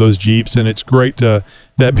enjoying those Jeeps, and it's great to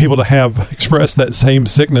be able to have express that same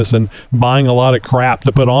sickness and buying a lot of crap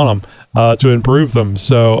to put on them to improve them.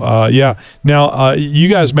 So now you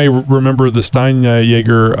guys may remember the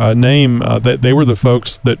Steinjager name. That they were the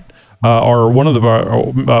folks that are one of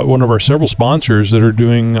our several sponsors that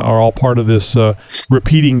are all part of this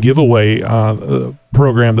repeating giveaway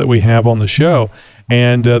program that we have on the show.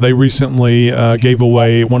 And they recently gave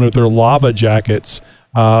away one of their lava jackets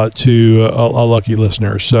to a lucky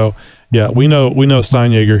listener. So, yeah, we know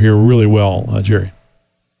Steinjager here really well, Jerry.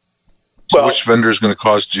 So which vendor is going to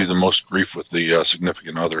cause you the most grief with the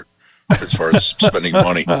significant other as far as spending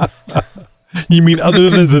money? You mean other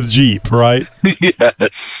than the Jeep, right?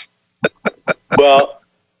 Yes. Well,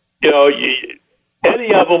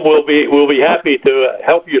 any of them will be happy to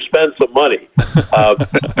help you spend some money.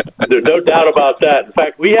 There's no doubt about that. In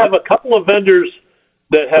fact, we have a couple of vendors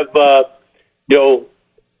that have,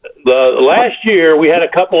 the last year we had a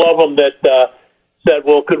couple of them that said,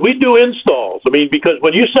 "Well, could we do installs?" I mean, because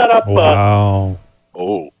when you set up, when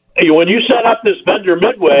you set up this vendor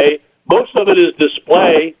midway, most of it is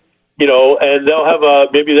display, and they'll have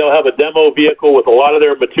maybe they'll have a demo vehicle with a lot of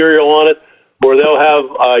their material on it, or they'll have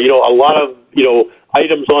a lot of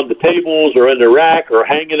items on the tables or in the rack or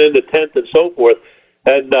hanging in the tent and so forth.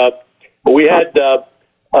 And we had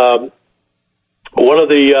one of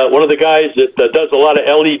the guys that does a lot of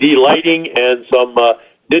LED lighting and some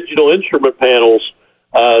digital instrument panels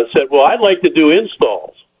said, "Well, I'd like to do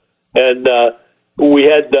installs." And we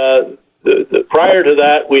had prior to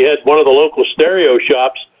that, we had one of the local stereo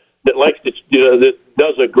shops that likes to that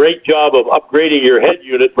does a great job of upgrading your head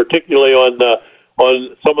unit, particularly on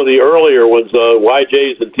some of the earlier ones,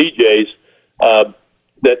 YJs and TJs.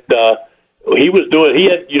 That he was doing. He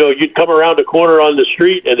had you'd come around a corner on the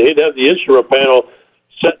street and he'd have the instrument panel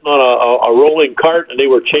sitting on a rolling cart, and they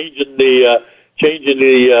were changing the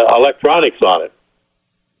electronics on it.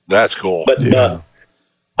 That's cool. But and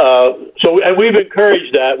we've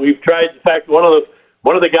encouraged that. We've tried. In fact, one of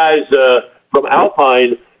the guys from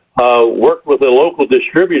Alpine worked with a local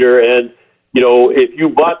distributor, and if you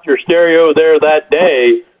bought your stereo there that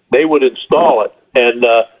day, they would install it, and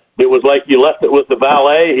it was like you left it with the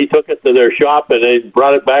valet. He took it to their shop, and they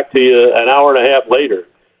brought it back to you an hour and a half later.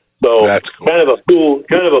 So that's cool. kind of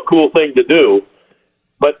a cool thing to do.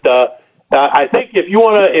 But I think if you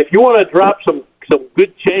want to drop some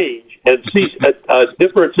good change and see a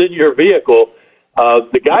difference in your vehicle,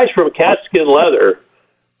 the guys from Catskin Leather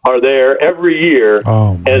are there every year,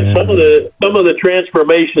 and some of the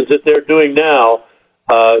transformations that they're doing now,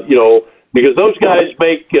 because those guys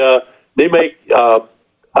make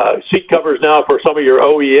seat covers now for some of your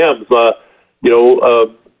OEMs.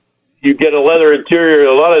 You get a leather interior.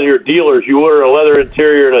 A lot of your dealers, you order a leather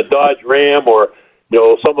interior in a Dodge Ram, or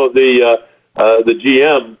some of the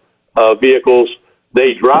GM vehicles.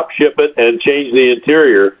 They drop ship it and change the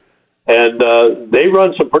interior, and they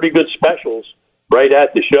run some pretty good specials right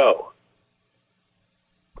at the show.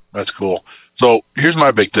 That's cool. So here's my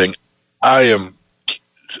big thing. I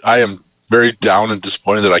am very down and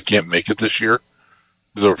disappointed that I can't make it this year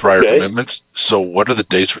because of prior commitments. So what are the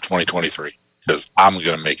dates for 2023? Because I'm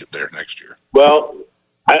going to make it there next year. Well,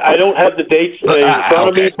 I don't have the dates in front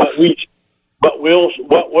of me, but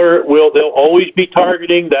they'll always be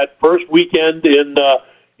targeting that first weekend in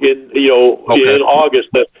August.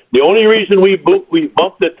 The only reason we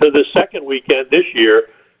bumped it to the second weekend this year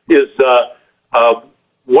is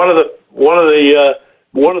one of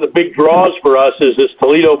the big draws for us is this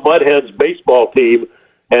Toledo Mud Hens baseball team,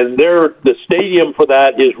 and the stadium for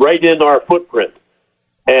that is right in our footprint,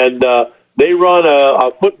 and they run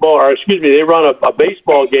a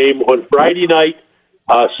baseball game on Friday night,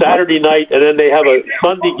 Saturday night, and then they have a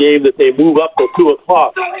Sunday game that they move up to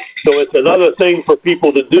 2:00. So it's another thing for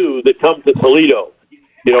people to do that come to Toledo.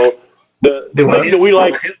 The thing that we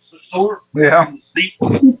like. Yeah.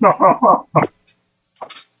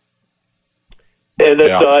 And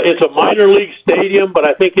it's a minor league stadium, but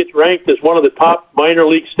I think it's ranked as one of the top minor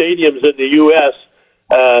league stadiums in the U.S.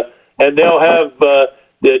 And they'll have the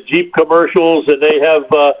Jeep commercials, and they have.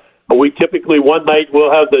 We typically one night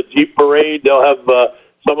we'll have the Jeep parade. They'll have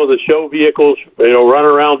some of the show vehicles, run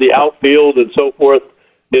around the outfield and so forth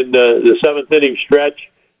in the seventh inning stretch.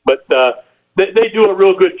 But they do a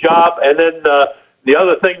real good job. And then the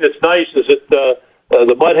other thing that's nice is that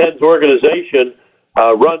the Mud Hens organization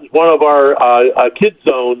runs one of our kid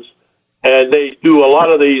zones, and they do a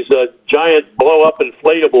lot of these giant blow-up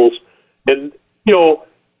inflatables. And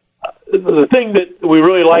the thing that we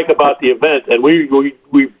really like about the event, and we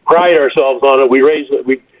pride ourselves on it, we raise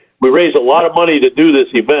a lot of money to do this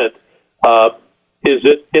event, is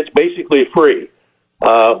that it's basically free.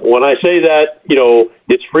 When I say that,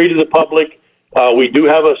 it's free to the public. We do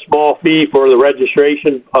have a small fee for the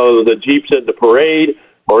registration of the Jeeps in the parade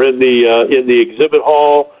or in the exhibit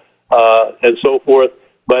hall and so forth.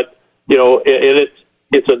 But and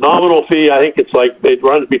it's a nominal fee. I think it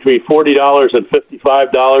runs between $40 and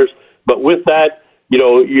 $55. But with that,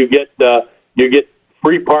 you get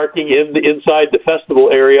free parking inside the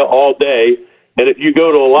festival area all day. And if you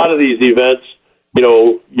go to a lot of these events,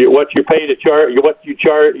 what you're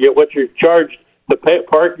charged to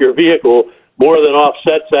park your vehicle more than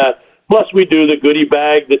offsets that. Plus, we do the goodie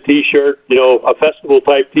bag, the T-shirt, a festival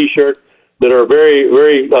type T-shirt that are very,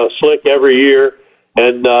 very slick every year.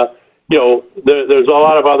 And there's a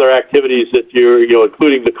lot of other activities that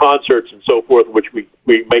including the concerts and so forth, which we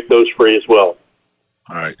make those free as well.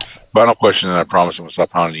 All right. Final question, and I promise I'm going to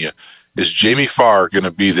stop hounding you. Is Jamie Farr going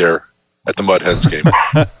to be there at the Mud Hens game?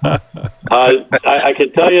 I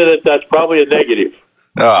can tell you that's probably a negative.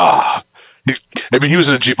 He was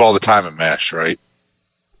in a Jeep all the time at MASH, right?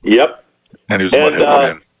 Yep. And he was a Mud Hens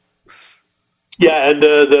fan. Yeah, and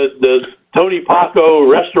the Tony Paco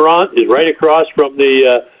restaurant is right across from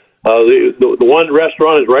the one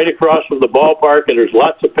restaurant is right across from the ballpark, and there's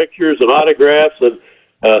lots of pictures and autographs and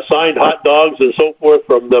signed hot dogs and so forth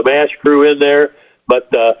from the MASH crew in there.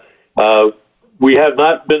 But we have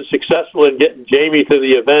not been successful in getting Jamie to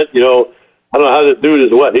the event. I don't know how this dude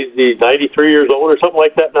is. What, he's 93 years old or something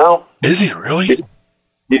like that now? Is he really?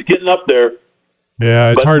 He's getting up there.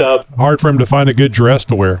 Yeah, it's hard for him to find a good dress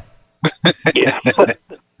to wear. Yeah.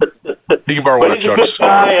 He can borrow one of Chuck's. Chuck's. He's a good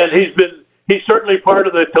guy, and he's certainly part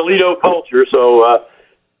of the Toledo culture. So,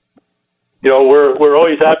 we're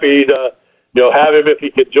always happy to have him if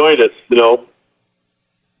he could join us.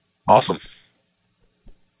 Awesome.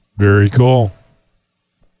 Very cool.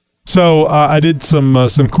 So I did some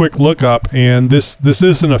quick lookup, and this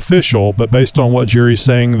isn't official, but based on what Jerry's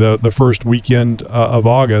saying, the first weekend of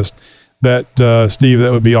August, that Steve,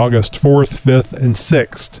 that would be August 4th, 5th, and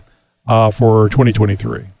 6th for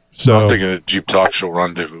 2023. So I'm thinking of Jeep Talk Show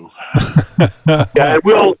rendezvous. Yeah, and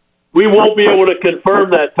we won't be able to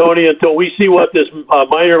confirm that, Tony, until we see what this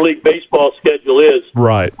minor league baseball schedule is.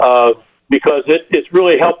 right. Because it's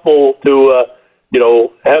really helpful to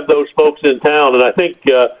have those folks in town. And I think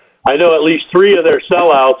I know at least 3 of their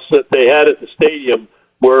sellouts that they had at the stadium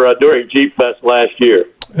were during Jeep Fest last year.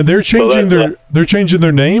 And they're changing they're changing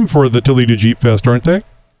their name for the Toledo Jeep Fest, aren't they?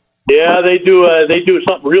 Yeah, they do. They do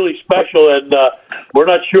something really special, and we're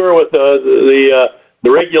not sure what the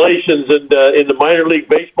regulations in the minor league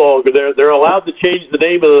baseball. They're allowed to change the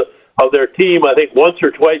name of their team, I think, once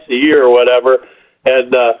or twice a year or whatever.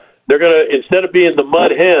 And they're gonna, instead of being the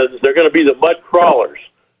Mud Hens, they're gonna be the Mud Crawlers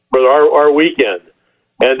for our weekend.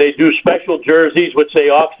 And they do special jerseys, which they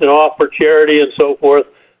auction off for charity and so forth.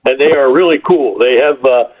 And they are really cool. They have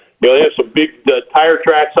they have some big tire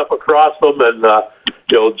tracks up across them, and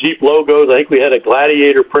Jeep logos. I think we had a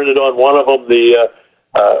Gladiator printed on one of them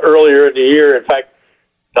earlier in the year. In fact,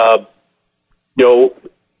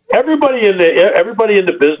 everybody in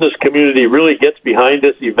the business community really gets behind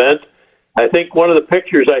this event. I think one of the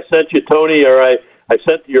pictures I sent you, Tony, or I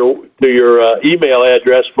sent to your email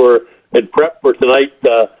address in prep for tonight's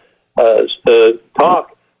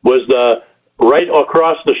talk was right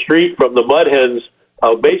across the street from the Mud Hens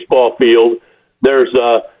baseball field. There's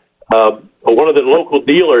one of the local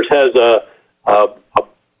dealers has a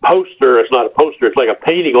poster. It's not a poster. It's like a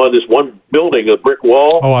painting on this one building, a brick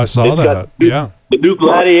wall. Oh, I saw that. Yeah. The new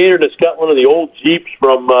Gladiator that's got one of the old Jeeps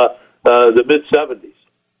from the mid-'70s.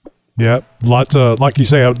 Yeah, lots of, like you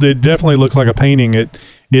say, it definitely looks like a painting. It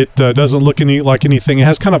doesn't look like anything. It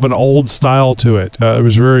has kind of an old style to it. It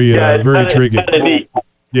was very intriguing. It's kinda neat.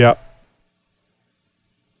 Yeah.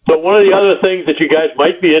 So one of the other things that you guys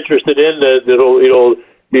might be interested in, you'll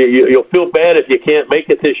feel bad if you can't make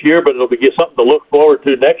it this year, but it'll be something to look forward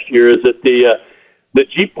to next year. Is that the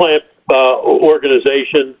Jeep Plant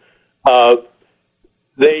organization?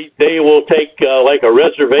 They will take like a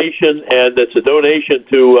reservation, and it's a donation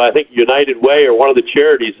to I think United Way or one of the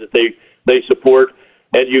charities that they support,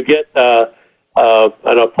 and you get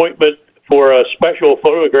an appointment for a special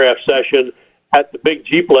photograph session at the big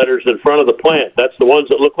Jeep letters in front of the plant. That's the ones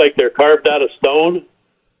that look like they're carved out of stone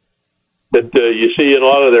that you see in a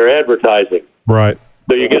lot of their advertising. Right.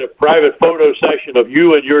 So you get a private photo session of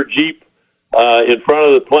you and your Jeep in front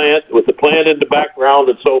of the plant with the plant in the background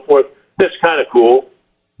and so forth. That's kind of cool.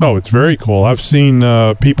 Oh, it's very cool. I've seen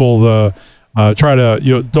people try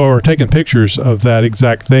to, or taking pictures of that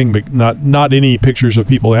exact thing, but not any pictures of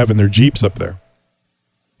people having their Jeeps up there.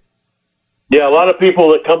 Yeah, a lot of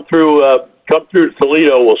people that come through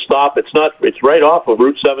Toledo will stop. It's right off of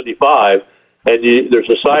Route 75, and there's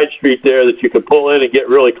a side street there that you can pull in and get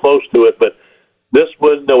really close to it. But this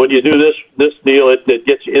one, when you do this deal, it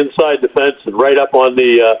gets you inside the fence and right up on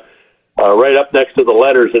the right up next to the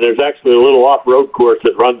letters. And there's actually a little off-road course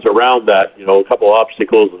that runs around that. A couple of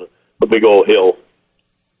obstacles and a big old hill.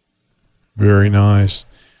 Very nice.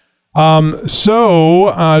 We got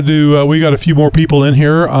a few more people in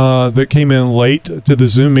here that came in late to the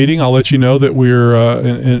Zoom meeting. I'll let you know that we're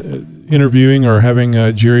interviewing or having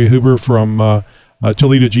Jerry Huber from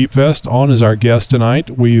Toledo Jeep Fest on as our guest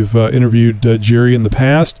tonight. We've interviewed Jerry in the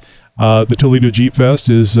past. The Toledo Jeep Fest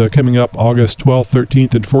is coming up August 12th,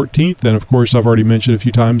 13th, and 14th. And, of course, I've already mentioned a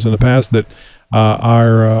few times in the past that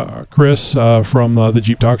our Chris from the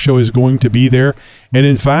Jeep Talk Show is going to be there. And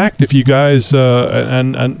in fact, if you guys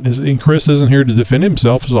and Chris isn't here to defend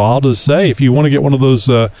himself, so I'll just say, if you want to get one of those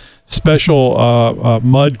special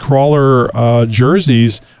mud crawler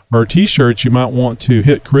jerseys or T-shirts, you might want to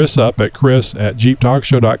hit Chris up at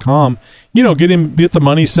chris@jeeptalkshow.com. Get the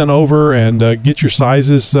money sent over and get your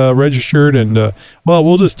sizes registered, and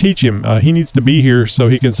we'll just teach him. He needs to be here so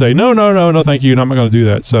he can say no, thank you, and I'm not going to do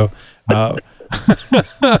that. So.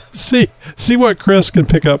 See what Chris can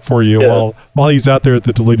pick up for you while he's out there at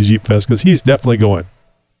the Toledo Jeep Fest, because he's definitely going.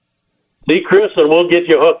 See Chris, and we'll get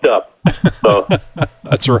you hooked up. So.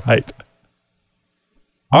 That's right.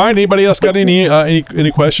 All right. Anybody else got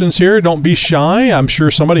any questions here? Don't be shy. I'm sure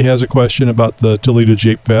somebody has a question about the Toledo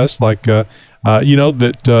Jeep Fest. Like that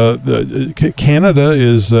Canada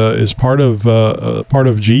is part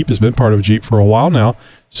of Jeep. Has been part of Jeep for a while now.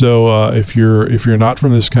 So if you're not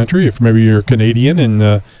from this country, if maybe you're Canadian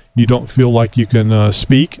and you don't feel like you can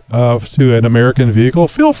speak to an American vehicle,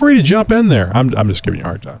 feel free to jump in there. I'm just giving you a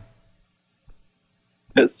hard time.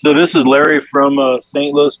 So this is Larry from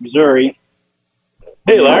St. Louis, Missouri.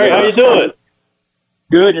 Hey, Larry, how you doing?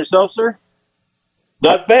 Good. And yourself, sir?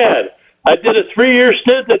 Not bad. I did a 3-year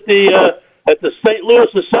stint at the St. Louis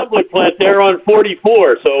assembly plant there on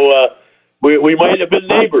 44, so we might have been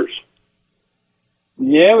neighbors.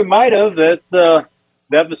 Yeah, we might have.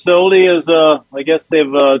 That facility is, I guess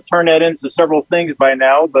they've turned that into several things by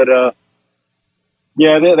now. But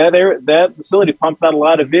yeah, that facility pumped out a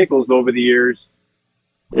lot of vehicles over the years.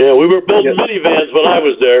 Yeah, we were building minivans when I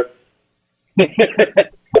was there.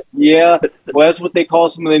 Yeah, well, that's what they call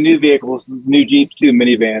some of the new vehicles, new Jeeps too,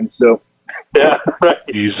 minivans. So yeah, right.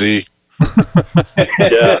 Easy.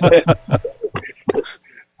 Yeah.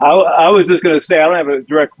 I was just going to say, I don't have a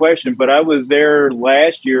direct question, but I was there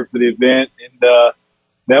last year for the event, and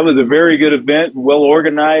that was a very good event, well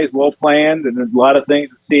organized, well planned, and there's a lot of things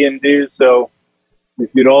to see and do. So if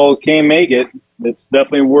you'd all can't make it, it's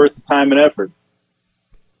definitely worth the time and effort.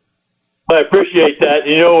 I appreciate that.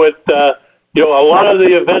 A lot of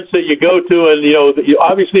the events that you go to, and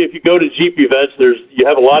obviously if you go to Jeep events, you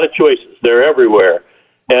have a lot of choices. They're everywhere,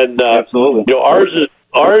 and absolutely,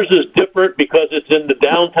 ours is different because it's in the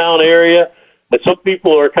downtown area, and some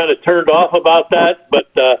people are kind of turned off about that.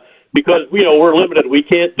 But because we're limited, we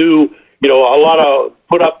can't do a lot of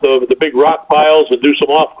put up the big rock piles and do some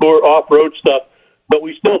off-road stuff. But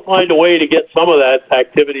we still find a way to get some of that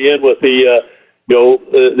activity in with the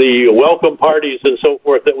welcome parties and so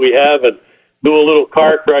forth that we have, and do a little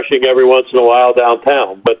car crushing every once in a while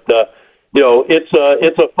downtown. But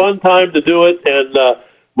it's a fun time to do it, and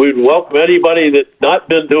we'd welcome anybody that's not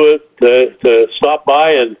been to it to stop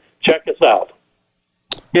by and check us out.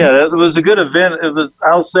 Yeah, it was a good event.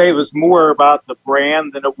 I'll say it was more about the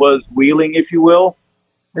brand than it was wheeling, if you will.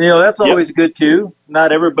 And, that's always good too.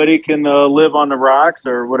 Not everybody can live on the rocks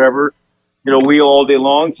or whatever, wheel all day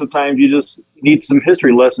long. Sometimes you just need some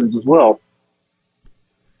history lessons as well.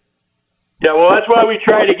 Yeah, well, that's why we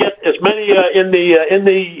try to get as many in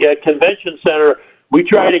the convention center. We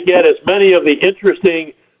try to get as many of the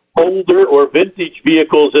interesting older or vintage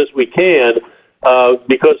vehicles as we can,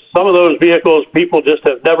 because some of those vehicles people just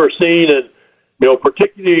have never seen, and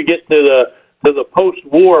particularly you get to the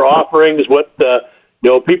post-war offerings, what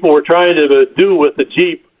people were trying to do with the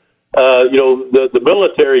Jeep, the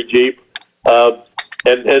military Jeep,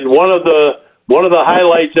 and one of the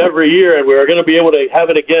highlights every year, and we're going to be able to have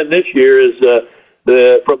it again this year, is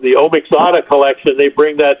from the Omixata collection. They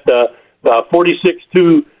bring that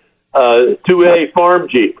 46-2 2A farm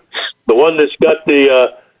Jeep, the one that's got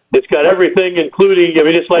it's got everything, including,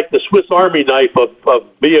 it's like the Swiss Army knife of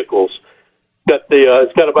vehicles.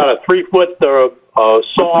 It's got about a 3-foot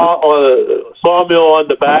sawmill on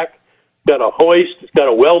the back. It's got a hoist. It's got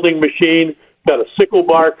a welding machine. It's got a sickle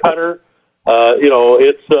bar cutter.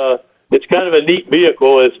 It's kind of a neat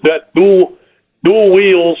vehicle. It's got dual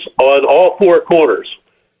wheels on all 4 corners.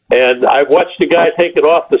 And I've watched the guy take it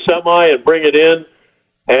off the semi and bring it in,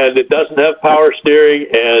 and it doesn't have power steering,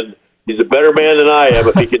 and he's a better man than I am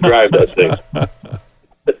if he can drive that thing.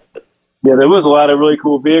 Yeah, there was a lot of really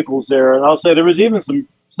cool vehicles there. And I'll say there was even some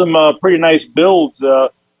pretty nice builds.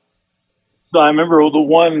 So I remember the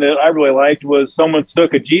one that I really liked was someone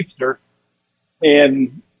took a Jeepster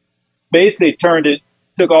and basically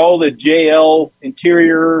took all the JL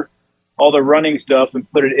interior, all the running stuff,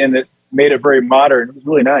 and put it in it, made it very modern. It was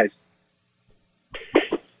really nice.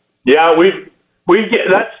 Yeah,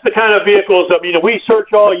 that's the kind of vehicles. We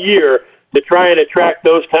search all year to try and attract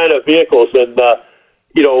those kind of vehicles, and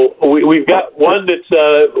we've got one that's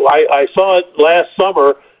I saw it last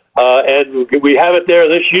summer, and we have it there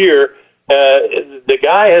this year. The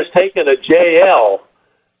guy has taken a JL,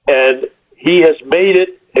 and he has made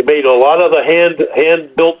it. He made a lot of the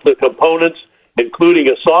hand built the components, including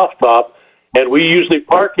a soft top, and we usually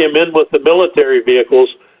park him in with the military vehicles.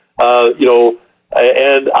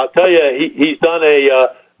 And I'll tell you, he's done a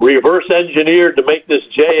reverse engineered to make this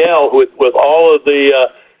JL with all of the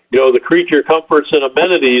the creature comforts and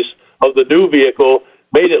amenities of the new vehicle,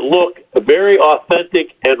 made it look very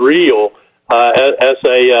authentic and real as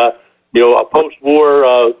a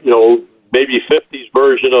post-war maybe 50s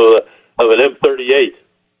version of an M38.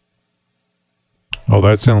 Oh,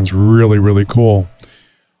 that sounds really, really cool.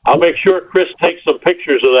 I'll make sure Chris takes some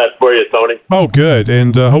pictures of that for you, Tony. Oh, good.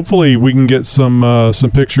 And hopefully we can get some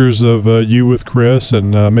pictures of you with Chris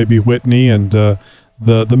and maybe Whitney and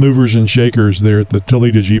the movers and shakers there at the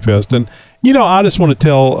Toledo Jeep Fest. And, I just want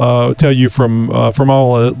to tell you from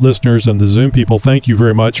all listeners and the Zoom people, thank you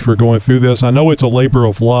very much for going through this. I know it's a labor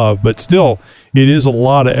of love, but still, it is a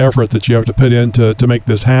lot of effort that you have to put in to make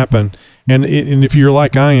this happen. And if you're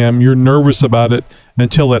like I am, you're nervous about it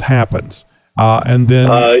until it happens. And then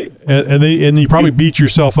and you probably beat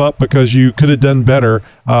yourself up because you could have done better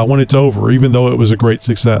when it's over, even though it was a great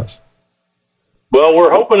success. Well,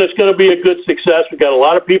 we're hoping it's going to be a good success. We've got a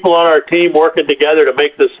lot of people on our team working together to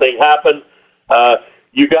make this thing happen.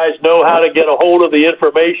 you guys know how to get a hold of the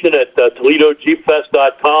information at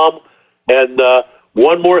ToledoJeepFest.com. And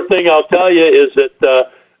one more thing I'll tell you is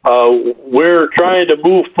that we're trying to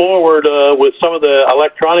move forward with some of the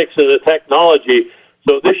electronics and the technology.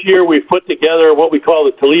 So this year we've put together what we call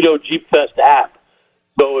the Toledo Jeep Fest app.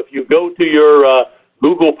 So if you go to your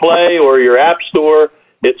Google Play or your App Store,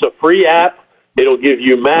 it's a free app. It'll give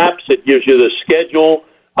you maps. It gives you the schedule.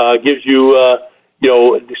 Gives you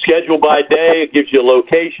schedule by day. It gives you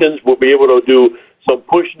locations. We'll be able to do some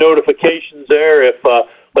push notifications there. If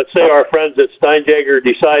let's say our friends at Steinjager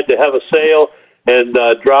decide to have a sale and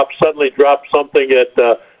suddenly drop something at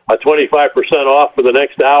a 25% off for the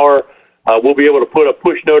next hour, we'll be able to put a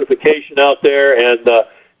push notification out there, and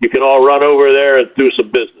you can all run over there and do some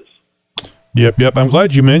business. Yep. I'm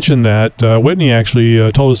glad you mentioned that. Whitney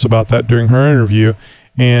actually told us about that during her interview.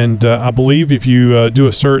 And I believe if you do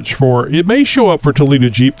a search for, it may show up for Toledo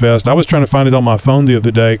Jeep Fest. I was trying to find it on my phone the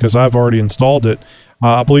other day because I've already installed it.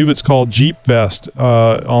 I believe it's called Jeep Fest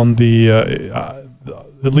on the,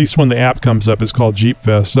 at least when the app comes up, it's called Jeep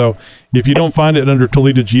Fest. So if you don't find it under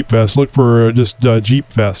Toledo Jeep Fest, look for just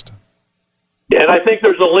Jeep Fest. Yeah, and I think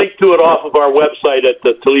there's a link to it off of our website at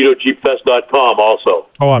ToledoJeepFest.com also.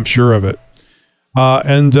 Oh, I'm sure of it.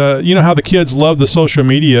 And you know how the kids love the social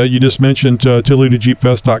media. You just mentioned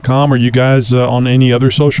ToledoJeepFest.com. Are you guys on any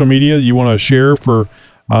other social media you want to share for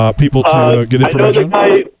people to get information?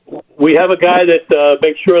 We have a guy that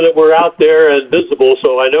makes sure that we're out there and visible.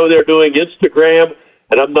 So I know they're doing Instagram,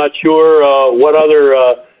 and I'm not sure what other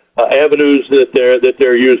avenues that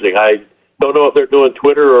they're using. I don't know if they're doing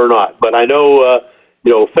Twitter or not, but I know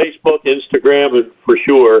Facebook, Instagram, and for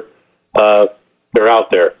sure. They're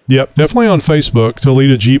out there. Yep, definitely on Facebook,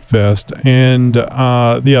 Toledo Jeep Fest. And,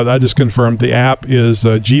 I just confirmed the app is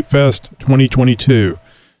Jeep Fest 2022.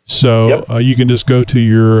 So you can just go to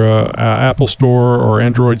your Apple Store or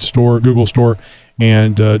Android Store, Google Store,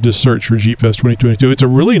 and just search for Jeep Fest 2022. It's a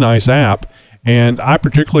really nice app. And I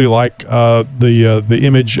particularly like the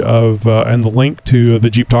image of and the link to the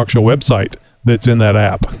Jeep Talk Show website that's in that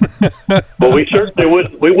app. Well, we certainly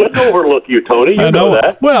wouldn't overlook you, Tony. You know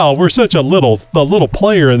that. Well, we're such a little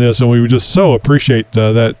player in this, and we just so appreciate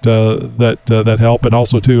that help, and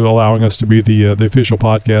also too allowing us to be the official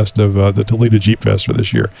podcast of the Toledo Jeep Fest for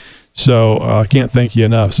this year. So I can't thank you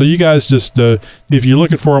enough. So you guys just, if you're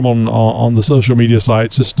looking for them on the social media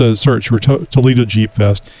sites, just search for Toledo Jeep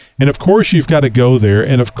Fest. And of course, you've got to go there.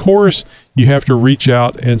 And of course, you have to reach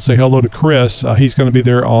out and say hello to Chris. He's going to be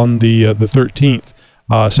there on the 13th,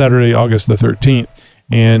 Saturday, August the 13th.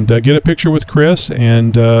 And get a picture with Chris,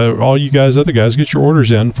 and all you guys, other guys, get your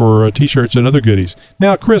orders in for T-shirts and other goodies.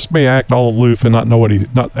 Now, Chris may act all aloof and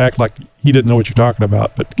not act like he didn't know what you're talking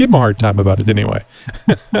about, but give him a hard time about it anyway.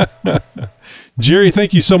 Jerry,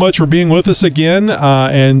 thank you so much for being with us again,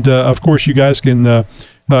 and of course, you guys can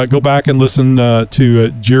go back and listen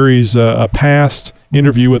to Jerry's past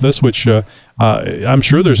interview with us, which I'm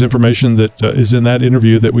sure there's information that is in that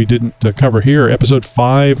interview that we didn't cover here, episode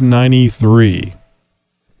 593.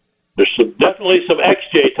 There's definitely some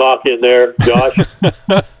XJ talk in there, Josh.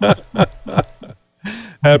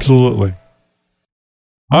 Absolutely.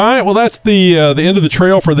 All right, well, that's the end of the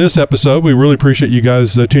trail for this episode. We really appreciate you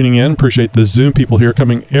guys tuning in. Appreciate the Zoom people here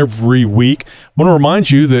coming every week. I want to remind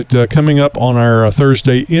you that coming up on our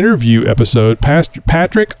Thursday interview episode,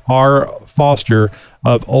 Patrick R. Foster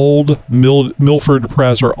of Old Milford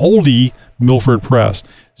Press, or Oldie Milford Press.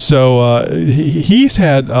 So he's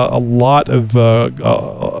had a lot going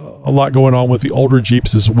on with the older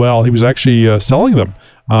Jeeps as well. He was actually selling them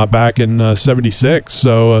back in 76,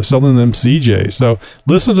 so selling them CJ. So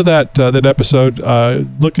listen to that episode.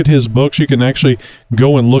 Look at his books. You can actually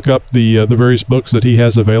go and look up the various books that he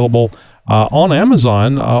has available on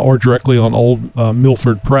Amazon or directly on Old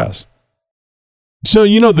Milford Press. So,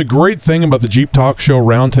 the great thing about the Jeep Talk Show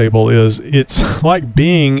Roundtable is it's like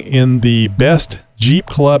being in the best Jeep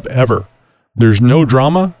club ever. There's no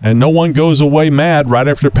drama, and no one goes away mad right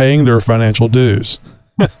after paying their financial dues.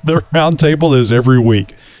 The Roundtable is every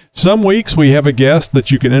week. Some weeks we have a guest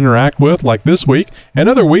that you can interact with, like this week, and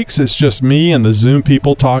other weeks it's just me and the Zoom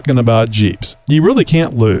people talking about Jeeps. You really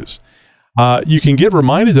can't lose. You can get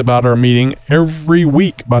reminded about our meeting every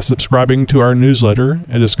week by subscribing to our newsletter,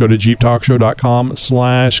 and just go to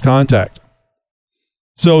jeeptalkshow.com/contact.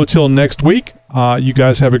 So till next week, you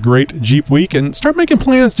guys have a great Jeep week, and start making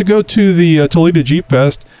plans to go to the Toledo Jeep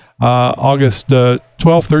Fest August 12th,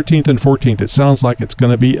 13th, and 14th. It sounds like it's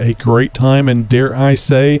going to be a great time, and dare I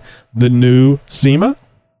say, the new SEMA?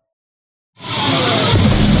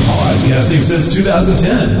 Podcasting since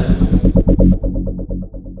 2010.